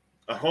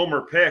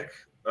homer pick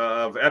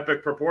of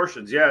epic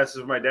proportions. Yeah, this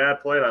is my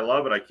dad played. I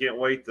love it. I can't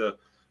wait to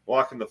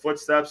walk in the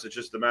footsteps. It's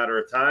just a matter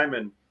of time.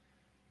 And,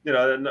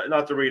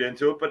 not to read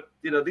into it, but,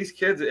 these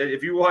kids,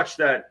 if you watch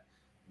that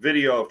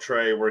video of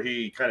Trey where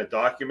he kind of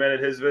documented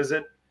his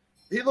visit,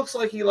 he looks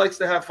like he likes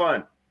to have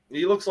fun.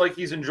 He looks like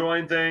he's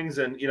enjoying things,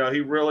 and,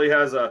 he really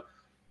has a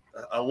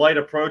light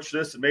approach to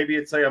this. And maybe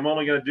it's I'm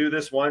only going to do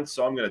this once,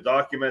 so I'm going to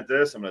document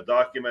this, I'm going to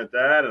document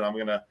that, and I'm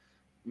going to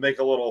make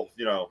a little,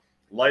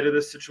 light of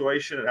this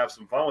situation and have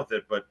some fun with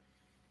it. But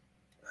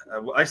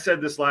I said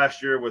this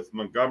last year with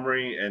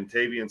Montgomery and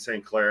Tavian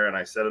St. Clair, and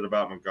I said it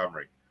about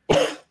Montgomery.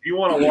 If you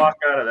want to walk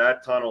out of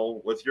that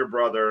tunnel with your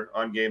brother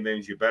on game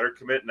names, you better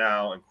commit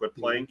now and quit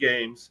playing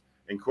games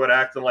and quit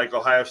acting like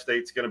Ohio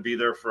State's going to be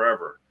there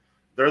forever.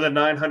 They're the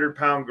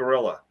 900-pound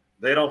gorilla.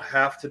 They don't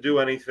have to do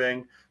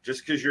anything.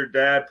 Just because your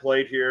dad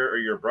played here or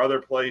your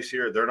brother plays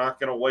here, they're not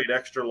going to wait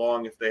extra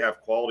long if they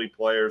have quality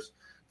players.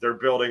 They're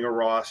building a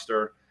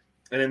roster.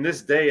 And in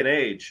this day and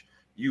age,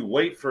 you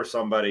wait for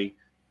somebody,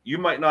 you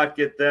might not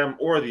get them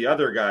or the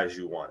other guys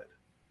you wanted.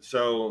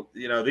 So,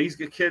 these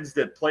kids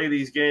that play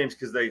these games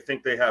because they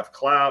think they have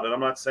clout, and I'm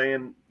not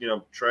saying,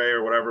 Trey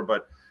or whatever,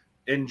 but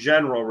in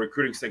general,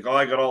 recruiters think,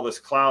 I got all this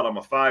clout. I'm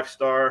a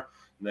 5-star.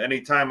 And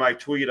anytime I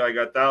tweet, I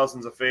got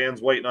thousands of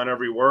fans waiting on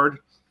every word.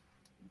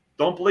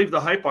 Don't believe the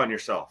hype on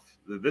yourself.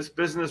 this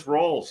business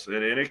rolls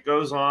and it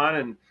goes on.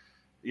 And,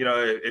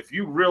 if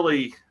you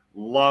really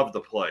love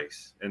the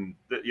place and,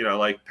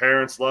 like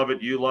parents love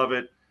it, you love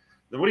it,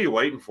 then what are you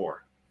waiting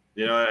for?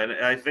 And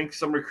I think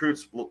some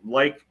recruits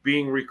like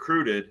being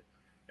recruited.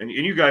 And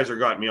you guys are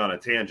gotten me on a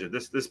tangent.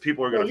 This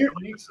people are going to feel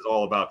like this is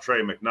all about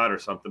Trey McNutt or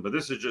something, but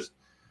this is just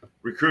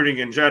recruiting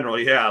in general.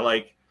 Yeah,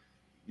 like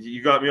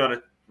you got me on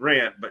a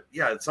rant, but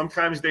yeah,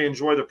 sometimes they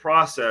enjoy the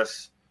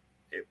process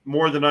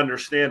more than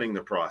understanding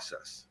the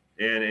process.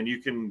 And you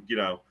can,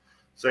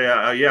 say,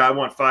 yeah, I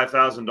want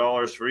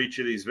 $5,000 for each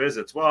of these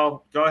visits.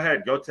 Well, go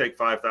ahead, go take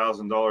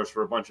 $5,000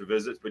 for a bunch of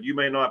visits, but you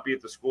may not be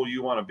at the school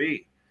you want to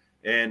be.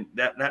 And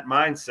that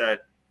mindset,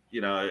 I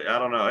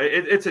don't know.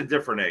 It's a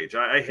different age.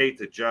 I hate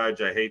to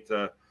judge. I hate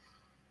to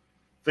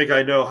think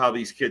I know how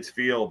these kids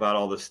feel about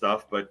all this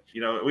stuff. But,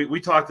 we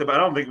talked about, I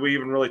don't think we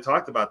even really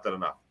talked about that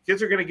enough.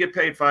 Kids are going to get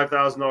paid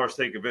 $5,000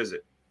 to take a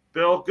visit.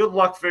 Bill, good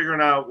luck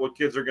figuring out what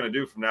kids are going to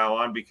do from now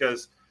on,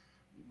 because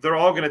they're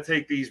all going to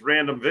take these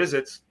random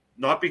visits,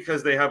 not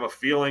because they have a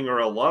feeling or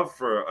a love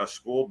for a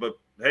school, but,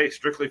 hey,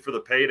 strictly for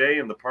the payday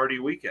and the party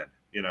weekend,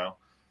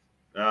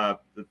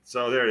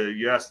 So there,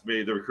 you asked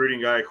me, the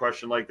recruiting guy, a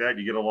question like that,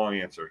 you get a long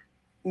answer.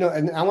 No,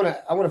 and I want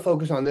to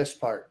focus on this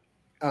part.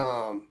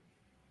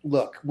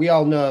 Look, we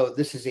all know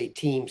this is a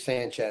Team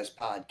Sanchez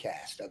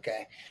podcast,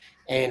 okay?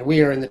 And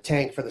we are in the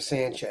tank for the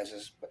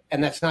Sanchezes,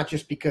 and that's not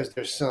just because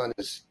their son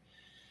is,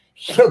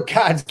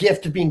 God's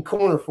gift of being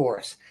corner for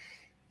us.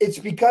 It's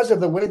because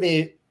of the way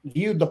they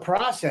viewed the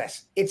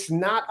process. It's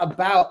not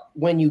about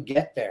when you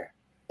get there.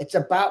 It's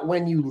about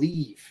when you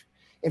leave.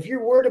 If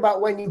you're worried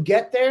about when you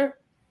get there,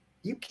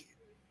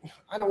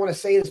 I don't want to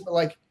say this,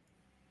 but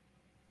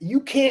you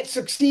can't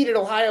succeed at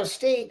Ohio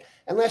State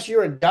unless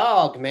you're a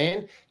dog,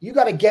 man. You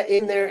got to get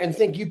in there and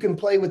think you can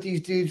play with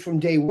these dudes from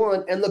day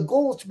one. And the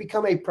goal is to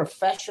become a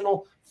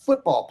professional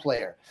football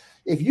player.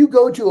 If you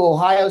go to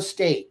Ohio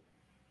State,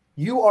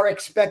 you are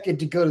expected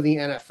to go to the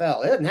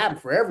NFL. It doesn't happen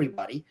for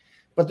everybody,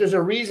 but there's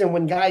a reason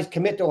when guys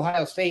commit to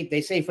Ohio State,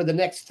 they say for the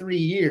next 3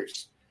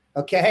 years,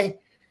 okay?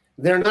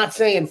 They're not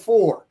saying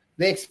 4.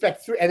 They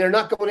expect 3, and they're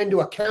not going into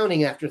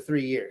accounting after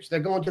 3 years. They're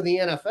going to the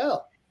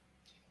NFL.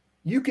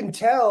 You can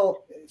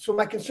tell. So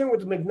my concern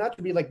with the McNutt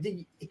would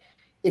be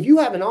if you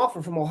have an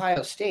offer from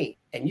Ohio State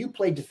and you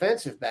play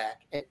defensive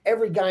back and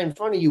every guy in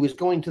front of you is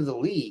going to the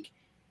league,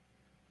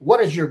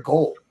 what is your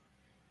goal?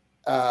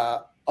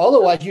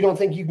 Otherwise, you don't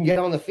think you can get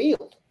on the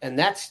field. And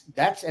that's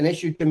an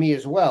issue to me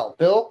as well.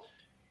 Bill,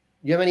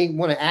 you have any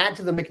want to add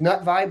to the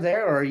McNutt vibe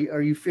there, or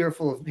are you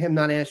fearful of him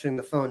not answering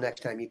the phone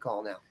next time you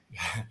call now?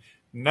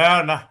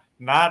 No,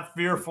 not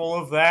fearful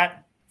of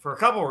that for a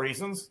couple of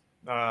reasons.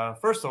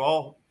 First of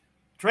all,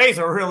 Trey's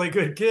a really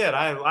good kid.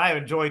 I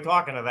enjoy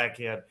talking to that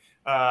kid.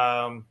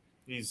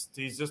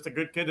 He's just a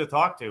good kid to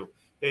talk to.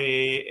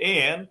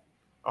 And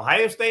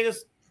Ohio State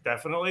is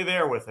definitely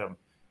there with him.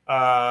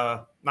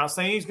 Not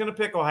saying he's going to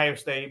pick Ohio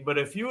State, but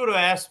if you would have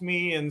asked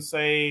me in,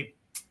 say,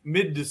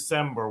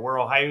 mid-December where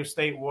Ohio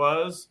State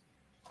was,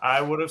 I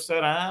would have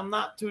said I'm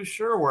not too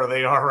sure where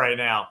they are right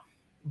now.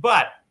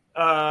 But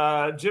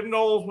Jim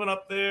Knowles went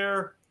up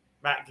there.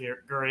 Matt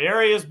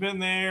Guerrieri has been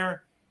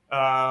there.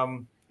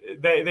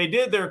 They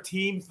did their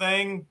team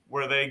thing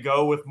where they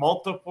go with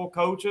multiple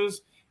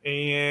coaches,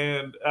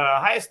 and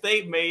Ohio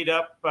State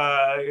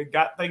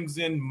got things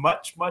in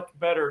much, much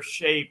better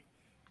shape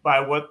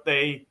by what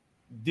they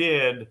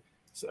did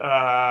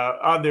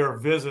on their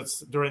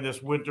visits during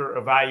this winter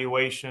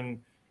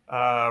evaluation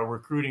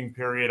recruiting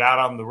period out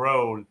on the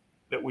road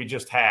that we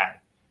just had.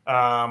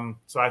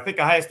 So I think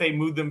Ohio State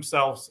moved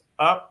themselves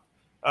up,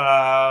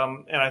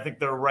 and I think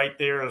they're right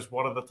there as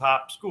one of the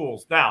top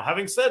schools. Now,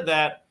 having said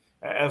that,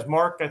 as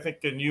Mark, I think,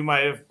 and you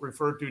might have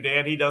referred to,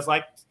 Dan, he does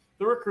like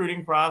the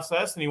recruiting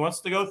process, and he wants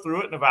to go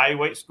through it and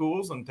evaluate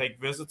schools and take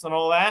visits and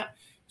all that.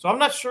 So I'm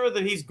not sure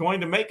that he's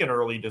going to make an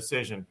early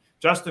decision.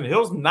 Justin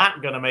Hill's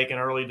not going to make an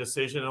early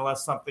decision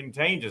unless something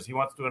changes. He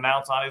wants to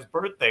announce on his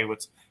birthday,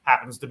 which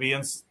happens to be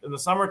in the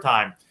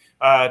summertime.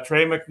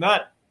 Trey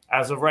McNutt,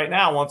 as of right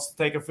now, wants to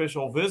take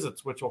official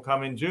visits, which will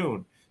come in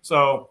June.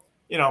 So,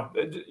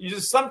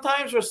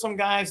 sometimes there's some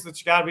guys that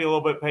you got to be a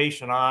little bit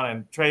patient on,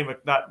 and Trey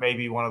McNutt may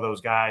be one of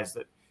those guys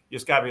that you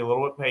just got to be a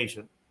little bit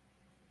patient.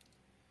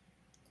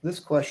 This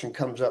question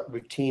comes up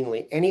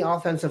routinely. Any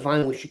offensive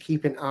line we should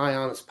keep an eye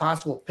on as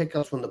possible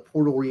pickups when the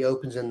portal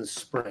reopens in the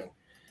spring?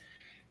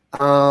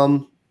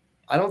 I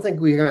don't think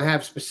we're going to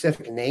have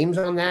specific names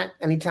on that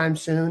anytime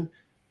soon,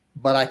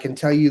 but I can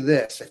tell you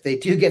this. If they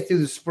do get through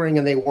the spring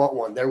and they want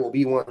one, there will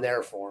be one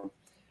there for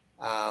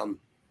them.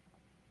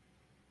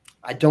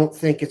 I don't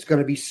think it's going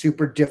to be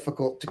super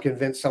difficult to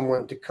convince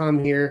someone to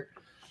come here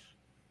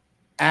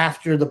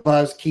after the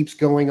buzz keeps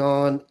going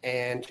on.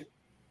 And,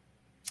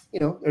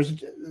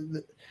 there's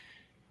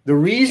the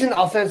reason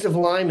offensive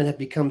linemen have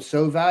become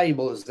so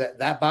valuable is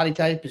that body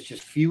type is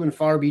just few and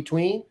far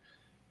between.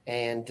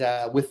 And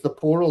with the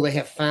portal, they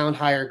have found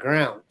higher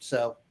ground.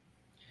 So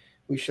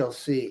we shall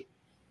see.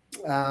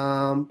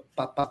 Let's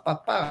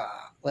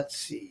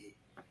see.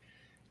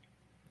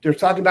 They're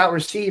talking about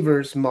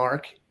receivers,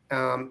 Mark.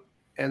 And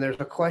and there's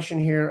a question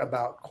here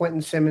about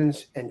Quentin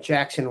Simmons and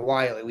Jackson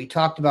Wiley. We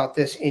talked about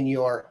this in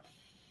your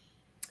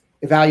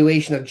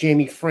evaluation of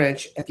Jamie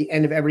French. At the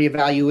end of every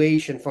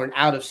evaluation for an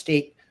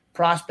out-of-state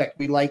prospect,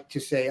 we like to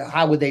say,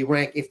 how would they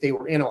rank if they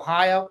were in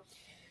Ohio?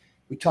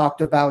 We talked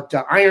about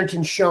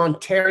Ironton Sean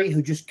Terry,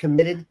 who just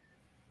committed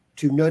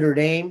to Notre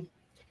Dame,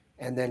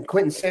 and then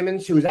Quentin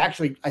Simmons, who is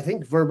actually, I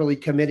think, verbally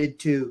committed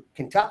to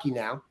Kentucky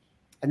now,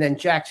 and then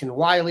Jackson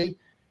Wiley,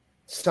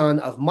 son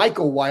of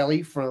Michael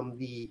Wiley from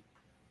the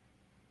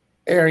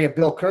area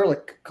Bill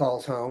Kurlick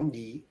calls home,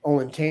 the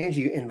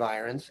Olentangy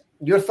environs.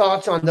 Your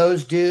thoughts on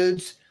those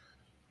dudes?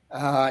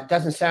 It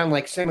doesn't sound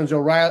like Simmons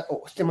or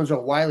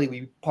Wiley would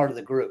be part of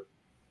the group.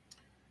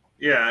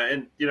 Yeah,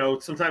 and,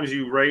 sometimes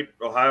you rate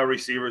Ohio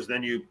receivers,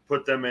 then you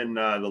put them in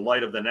the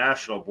light of the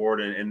national board,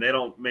 and they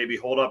don't maybe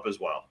hold up as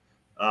well.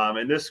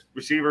 And this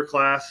receiver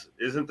class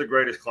isn't the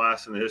greatest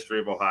class in the history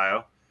of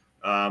Ohio.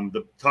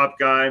 The top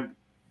guy,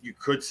 you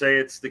could say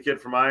it's the kid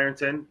from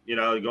Ironton,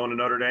 going to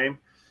Notre Dame.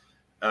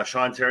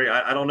 Sean Terry,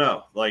 I don't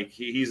know. Like,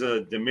 he's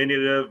a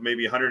diminutive,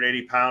 maybe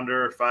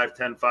 180-pounder,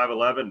 5'10",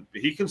 5'11".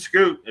 He can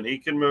scoot, and he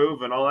can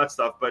move and all that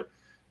stuff, but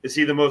is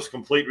he the most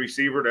complete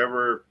receiver to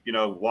ever,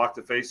 walk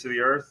the face of the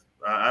earth?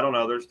 I don't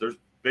know. There's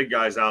big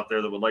guys out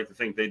there that would like to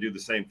think they do the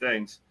same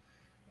things.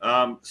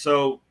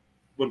 So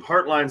when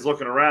Hartline's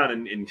looking around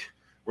and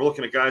we're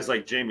looking at guys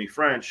like Jamie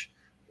French,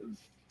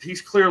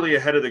 he's clearly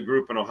ahead of the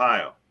group in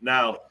Ohio.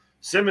 Now,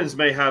 Simmons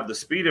may have the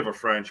speed of a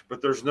French,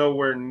 but there's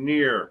nowhere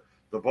near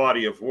the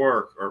body of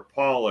work or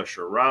polish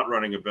or route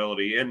running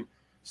ability. And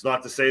it's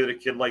not to say that a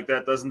kid like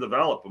that doesn't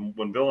develop. And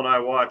when Bill and I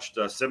watched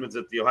Simmons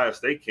at the Ohio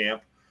State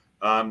camp,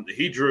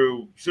 he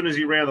drew, as soon as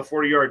he ran the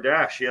 40-yard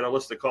dash, he had a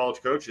list of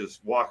college coaches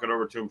walking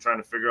over to him trying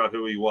to figure out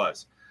who he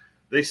was.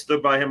 They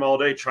stood by him all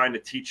day trying to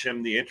teach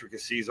him the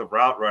intricacies of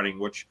route running,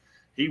 which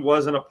he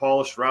wasn't a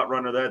polished route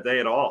runner that day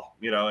at all,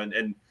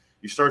 and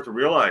you start to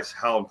realize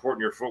how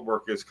important your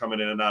footwork is coming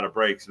in and out of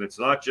breaks. And it's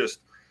not just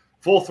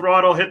full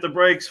throttle, hit the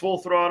brakes, full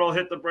throttle,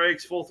 hit the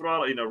brakes, full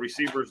throttle.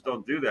 Receivers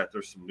don't do that.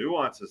 There's some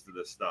nuances to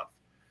this stuff.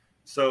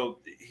 So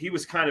he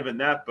was kind of in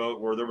that boat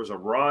where there was a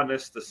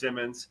rawness to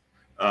Simmons.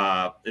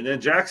 And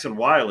then Jackson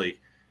Wiley,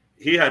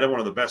 he had one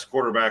of the best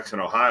quarterbacks in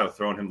Ohio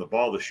throwing him the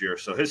ball this year.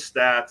 So his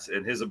stats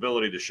and his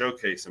ability to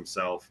showcase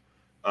himself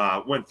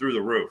went through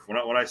the roof.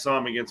 When I saw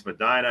him against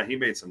Medina, he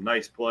made some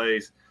nice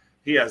plays.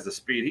 He has the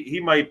speed.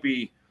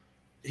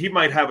 He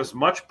might have as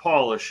much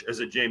polish as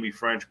a Jamie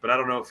French, but I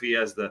don't know if he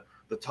has the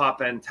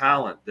top end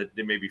talent that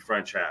maybe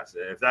French has,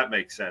 if that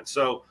makes sense.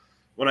 So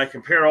when I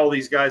compare all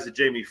these guys to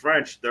Jamie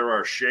French, there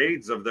are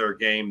shades of their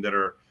game that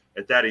are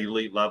at that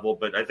elite level,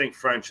 but I think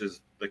French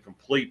is the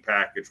complete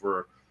package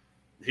where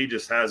he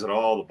just has it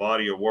all, the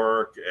body of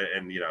work.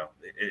 And,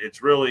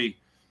 it's really,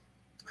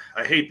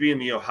 I hate being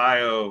the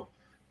Ohio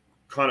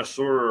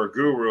connoisseur or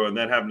guru and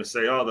then having to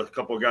say, the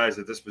couple of guys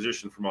at this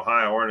position from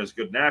Ohio aren't as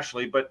good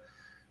nationally, but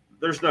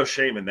there's no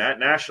shame in that.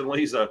 Nationally,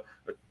 he's a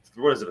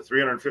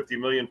 350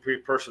 million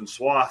person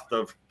swath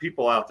of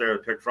people out there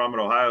to pick from,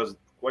 and Ohio's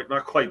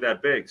not quite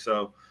that big.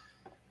 So,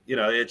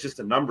 it's just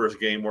a numbers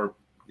game where,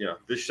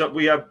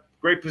 we have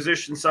great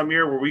positions some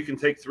year where we can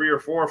take 3 or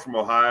 4 from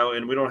Ohio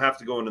and we don't have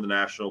to go into the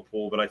national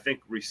pool. But I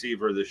think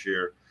receiver this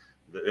year,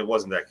 it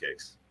wasn't that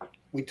case.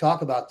 We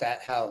talk about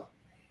that, how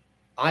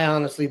I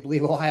honestly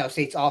believe Ohio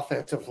State's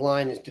offensive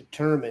line is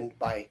determined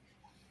by,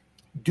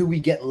 do we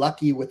get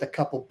lucky with a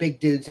couple big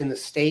dudes in the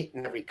state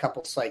in every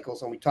couple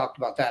cycles? And we talked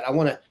about that. I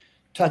want to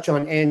touch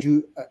on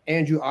Andrew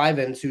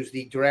Ivins, who's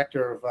the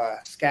director of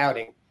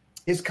scouting.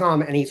 His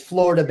comment, and he's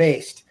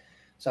Florida-based.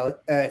 So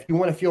if you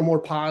want to feel more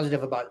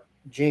positive about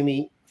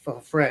Jamie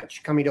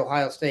French coming to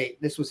Ohio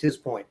State, this was his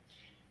point.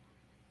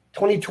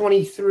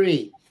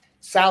 2023,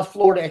 South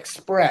Florida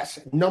Express,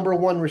 number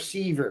 1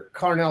 receiver,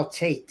 Carnell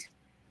Tate.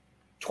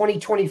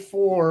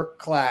 2024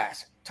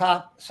 class,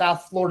 top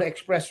South Florida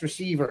Express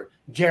receiver,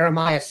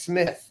 Jeremiah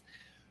Smith.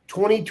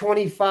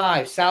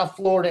 2025 South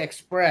Florida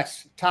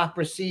Express top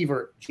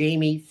receiver,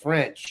 Jamie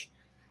French.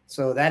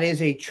 So that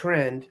is a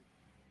trend.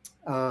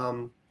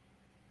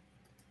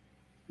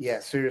 Yeah,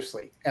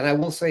 seriously. And I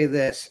will say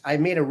this. I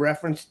made a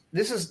reference.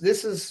 This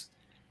is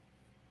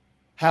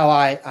how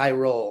I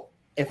roll.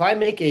 If I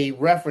make a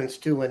reference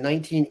to a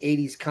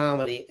 1980s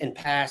comedy in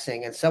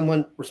passing and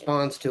someone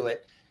responds to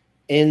it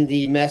in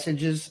the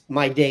messages,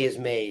 my day is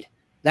made.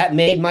 That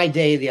made my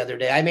day the other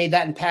day. I made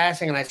that in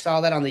passing, and I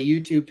saw that on the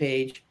YouTube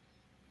page.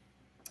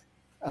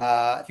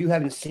 If you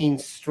haven't seen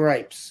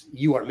Stripes,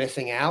 you are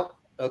missing out,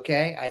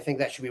 okay? I think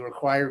that should be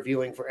required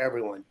viewing for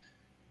everyone.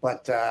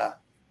 But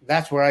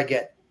that's where I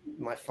get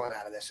my fun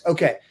out of this.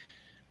 Okay,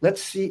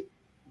 let's see.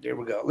 There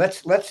we go.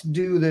 Let's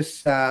do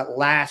this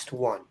last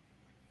one.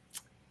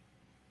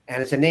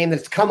 And it's a name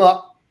that's come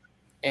up,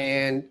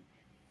 and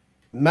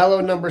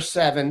Mellow number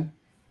 7.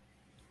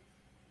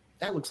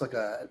 That looks like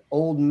an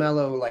old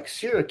Mellow, like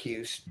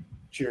Syracuse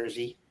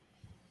jersey.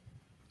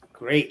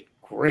 Great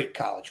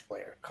college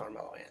player,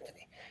 Carmelo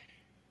Anthony.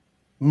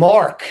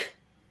 Mark,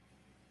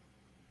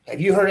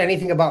 have you heard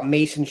anything about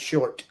Mason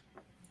Short?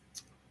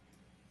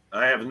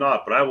 I have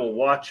not, but I will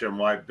watch him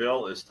while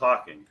Bill is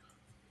talking.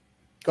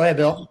 Go ahead,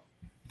 Bill.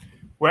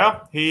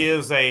 Well, he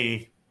is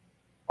a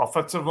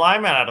offensive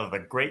lineman out of the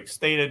great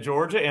state of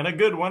Georgia, and a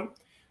good one.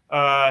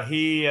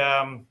 He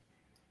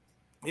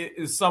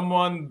is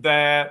someone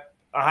that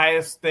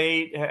Ohio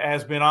State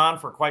has been on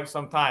for quite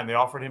some time. They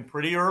offered him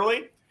pretty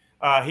early.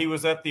 He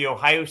was at the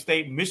Ohio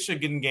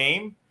State-Michigan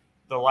game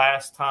the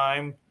last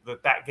time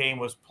that game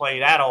was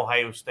played at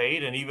Ohio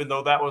State, and even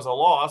though that was a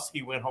loss,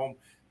 he went home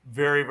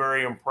very,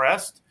 very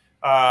impressed.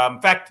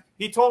 In fact,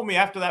 he told me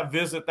after that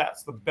visit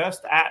that's the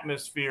best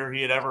atmosphere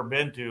he had ever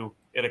been to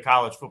at a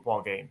college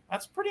football game.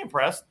 That's pretty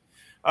impressed.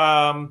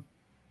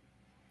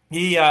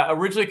 He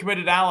originally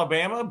committed to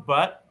Alabama,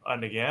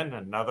 and again,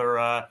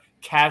 another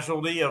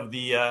casualty of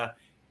the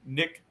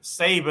Nick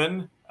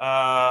Saban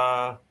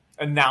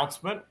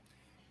announcement.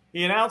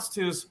 He announced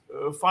his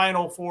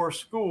Final Four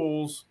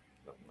schools,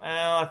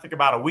 I think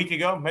about a week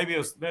ago. Maybe it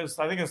was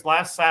I think it was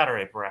last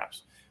Saturday,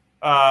 perhaps.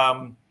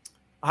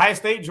 Ohio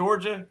State,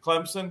 Georgia,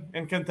 Clemson,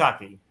 and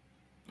Kentucky.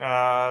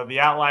 The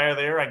outlier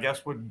there, I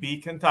guess, would be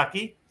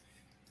Kentucky,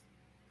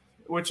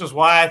 which is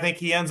why I think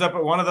he ends up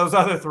at one of those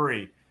other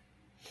three.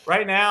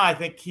 Right now, I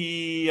think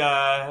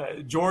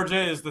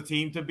Georgia is the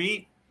team to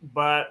beat,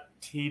 but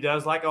he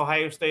does like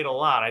Ohio State a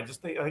lot. I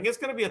think it's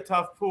going to be a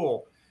tough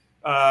pool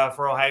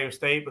for Ohio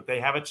State, but they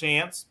have a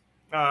chance.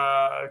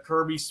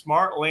 Kirby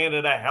Smart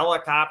landed a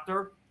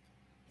helicopter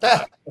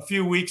a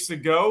few weeks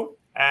ago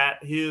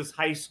at his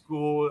high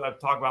school. I've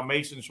talked about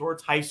Mason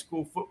Short's high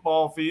school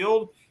football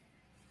field,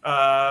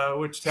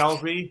 which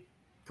tells me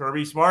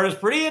Kirby Smart is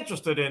pretty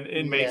interested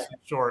in Mason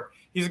Short.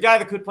 He's a guy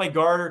that could play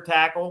guard or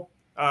tackle.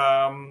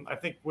 I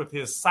think with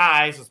his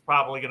size, it's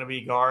probably going to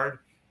be guard.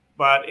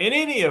 But in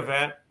any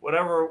event,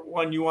 whatever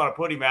one you want to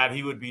put him at,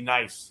 he would be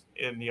nice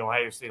in the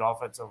Ohio State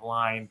offensive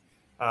line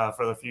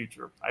for the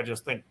future. I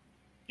just think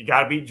you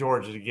got to beat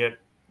Georgia to get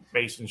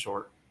Mason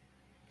Short.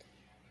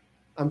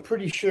 I'm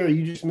pretty sure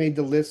you just made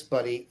the list,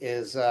 buddy,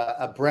 is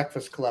a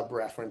Breakfast Club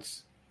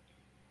reference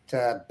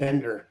to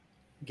Bender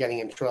getting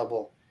in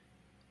trouble.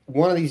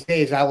 One of these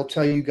days, I will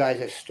tell you guys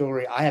a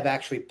story. I have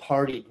actually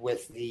partied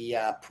with the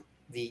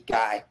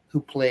guy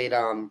who played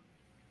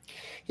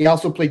he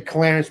also played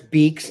Clarence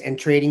Beeks in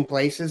Trading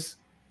Places.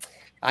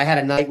 I had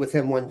a night with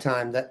him one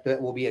time.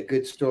 That will be a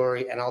good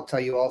story. And I'll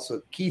tell you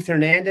also, Keith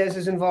Hernandez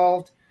is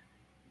involved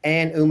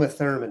and Uma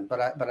Thurman,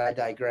 but I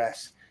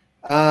digress.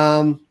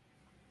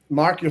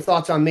 Mark, your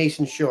thoughts on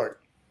Mason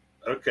Short?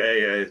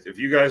 Okay, if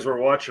you guys were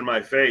watching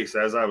my face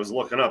as I was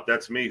looking up,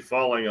 that's me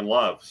falling in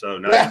love. So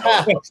now you know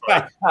what it looks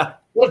like.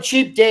 What a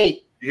cheap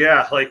date.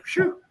 Yeah, like,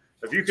 phew.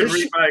 If you could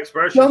read my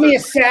expression. Show me a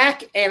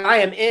sack, and I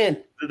am in.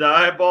 Did the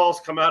eyeballs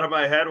come out of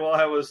my head while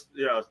I was,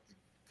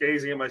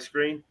 gazing at my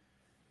screen?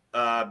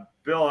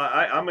 Bill,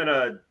 I'm going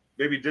to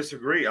maybe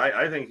disagree.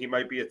 I think he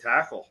might be a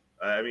tackle.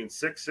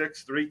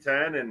 6'6",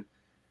 310, and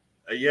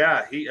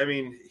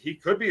he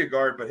could be a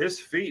guard, but his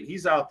feet,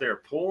 he's out there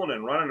pulling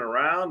and running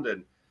around,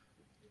 and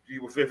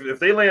if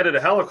they landed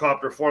a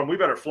helicopter for him, we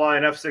better fly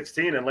an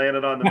F-16 and land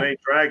it on the main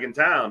drag in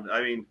town.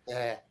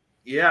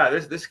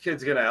 This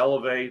kid's going to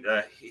elevate.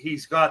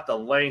 He's got the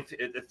length.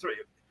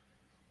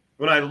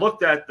 When I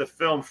looked at the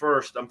film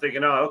first, I'm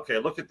thinking,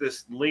 look at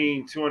this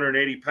lean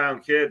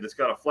 280-pound kid that's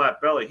got a flat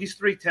belly. He's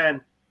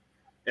 310,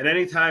 and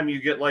anytime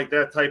you get like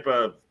that type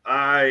of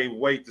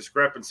eye-weight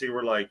discrepancy,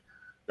 we're like,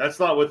 that's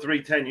not what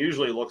 310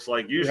 usually looks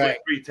like. Usually right.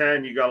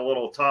 310, you got a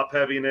little top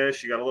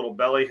heaviness, you got a little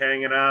belly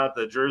hanging out,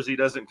 the jersey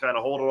doesn't kind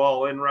of hold it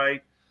all in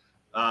right.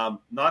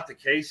 Not the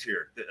case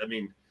here.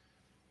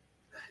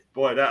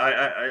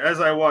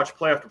 As I watch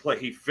play after play,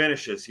 he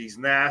finishes. He's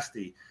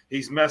nasty.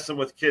 He's messing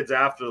with kids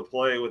after the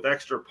play with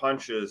extra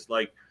punches.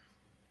 Like,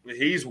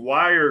 he's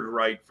wired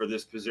right for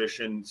this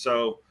position.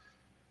 So,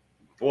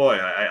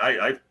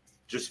 I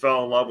just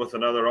fell in love with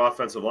another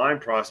offensive line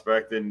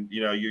prospect. And,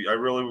 I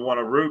really want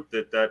to root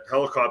that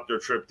helicopter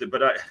trip.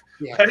 But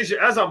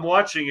as I'm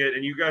watching it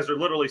and you guys are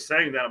literally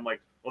saying that, I'm like,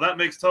 well, that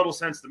makes total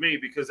sense to me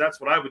because that's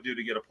what I would do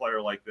to get a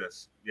player like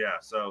this. Yeah,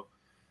 so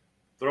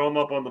throw him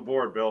up on the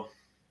board, Bill.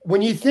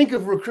 When you think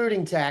of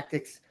recruiting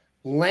tactics,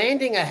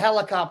 landing a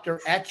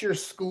helicopter at your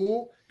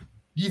school,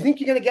 do you think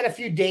you're going to get a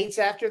few dates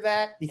after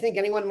that? Do you think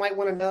anyone might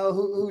want to know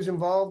who's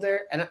involved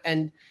there?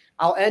 And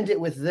I'll end it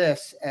with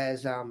this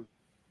as the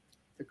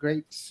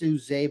great Sue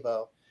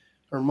Szabo,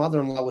 her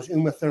mother-in-law was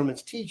Uma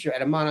Thurman's teacher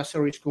at a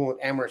Montessori school in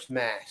Amherst,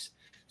 Mass.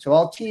 So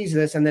I'll tease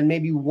this, and then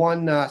maybe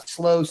one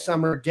slow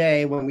summer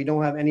day when we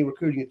don't have any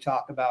recruiting to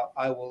talk about,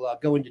 I will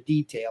go into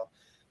detail.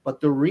 But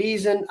the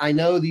reason I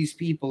know these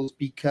people is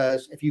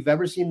because if you've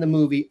ever seen the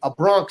movie A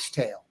Bronx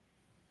Tale,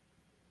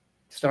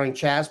 starring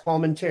Chaz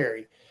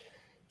Palminteri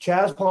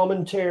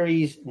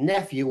Palminteri's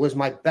nephew was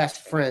my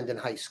best friend in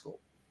high school.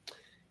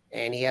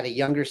 And he had a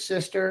younger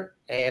sister.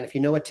 And if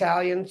you know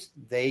Italians,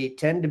 they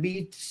tend to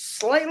be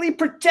slightly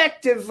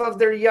protective of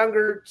their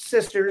younger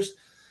sisters.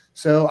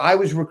 So I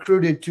was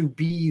recruited to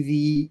be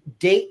the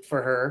date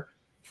for her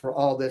for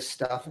all this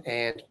stuff.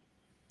 And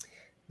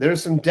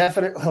there's some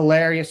definite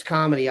hilarious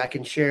comedy I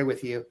can share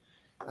with you.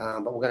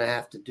 But we're going to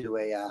have to do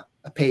a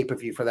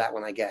pay-per-view for that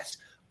one, I guess.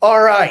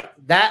 All right.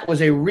 That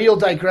was a real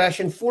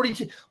digression.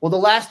 42. Well, the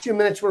last 2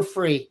 minutes were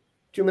free.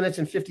 2 minutes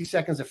and 50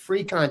 seconds of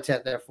free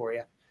content there for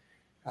you.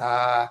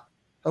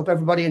 Hope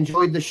everybody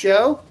enjoyed the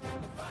show.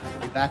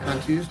 We'll be back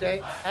on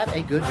Tuesday. Have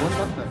a good one,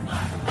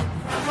 Bucknutters.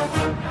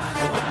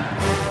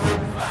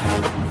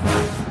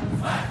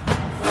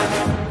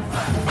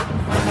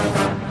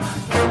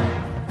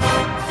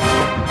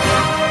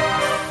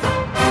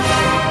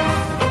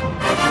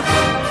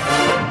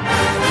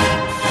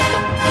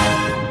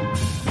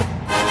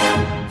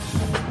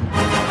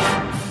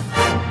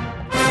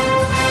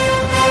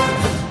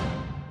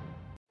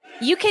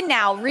 You can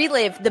now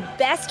relive the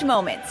best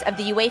moments of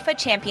the UEFA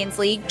Champions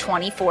League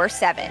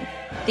 24/7.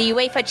 The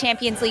UEFA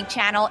Champions League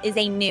channel is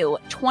a new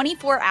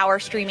 24-hour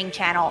streaming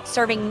channel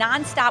serving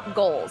non-stop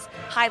goals,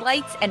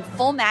 highlights, and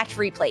full match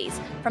replays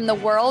from the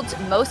world's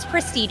most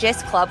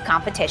prestigious club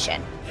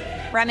competition.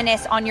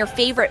 Reminisce on your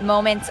favorite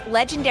moments,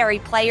 legendary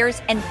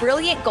players, and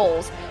brilliant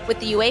goals with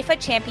the UEFA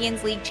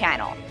Champions League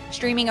channel,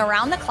 streaming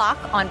around the clock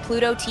on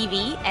Pluto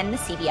TV and the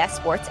CBS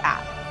Sports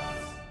app.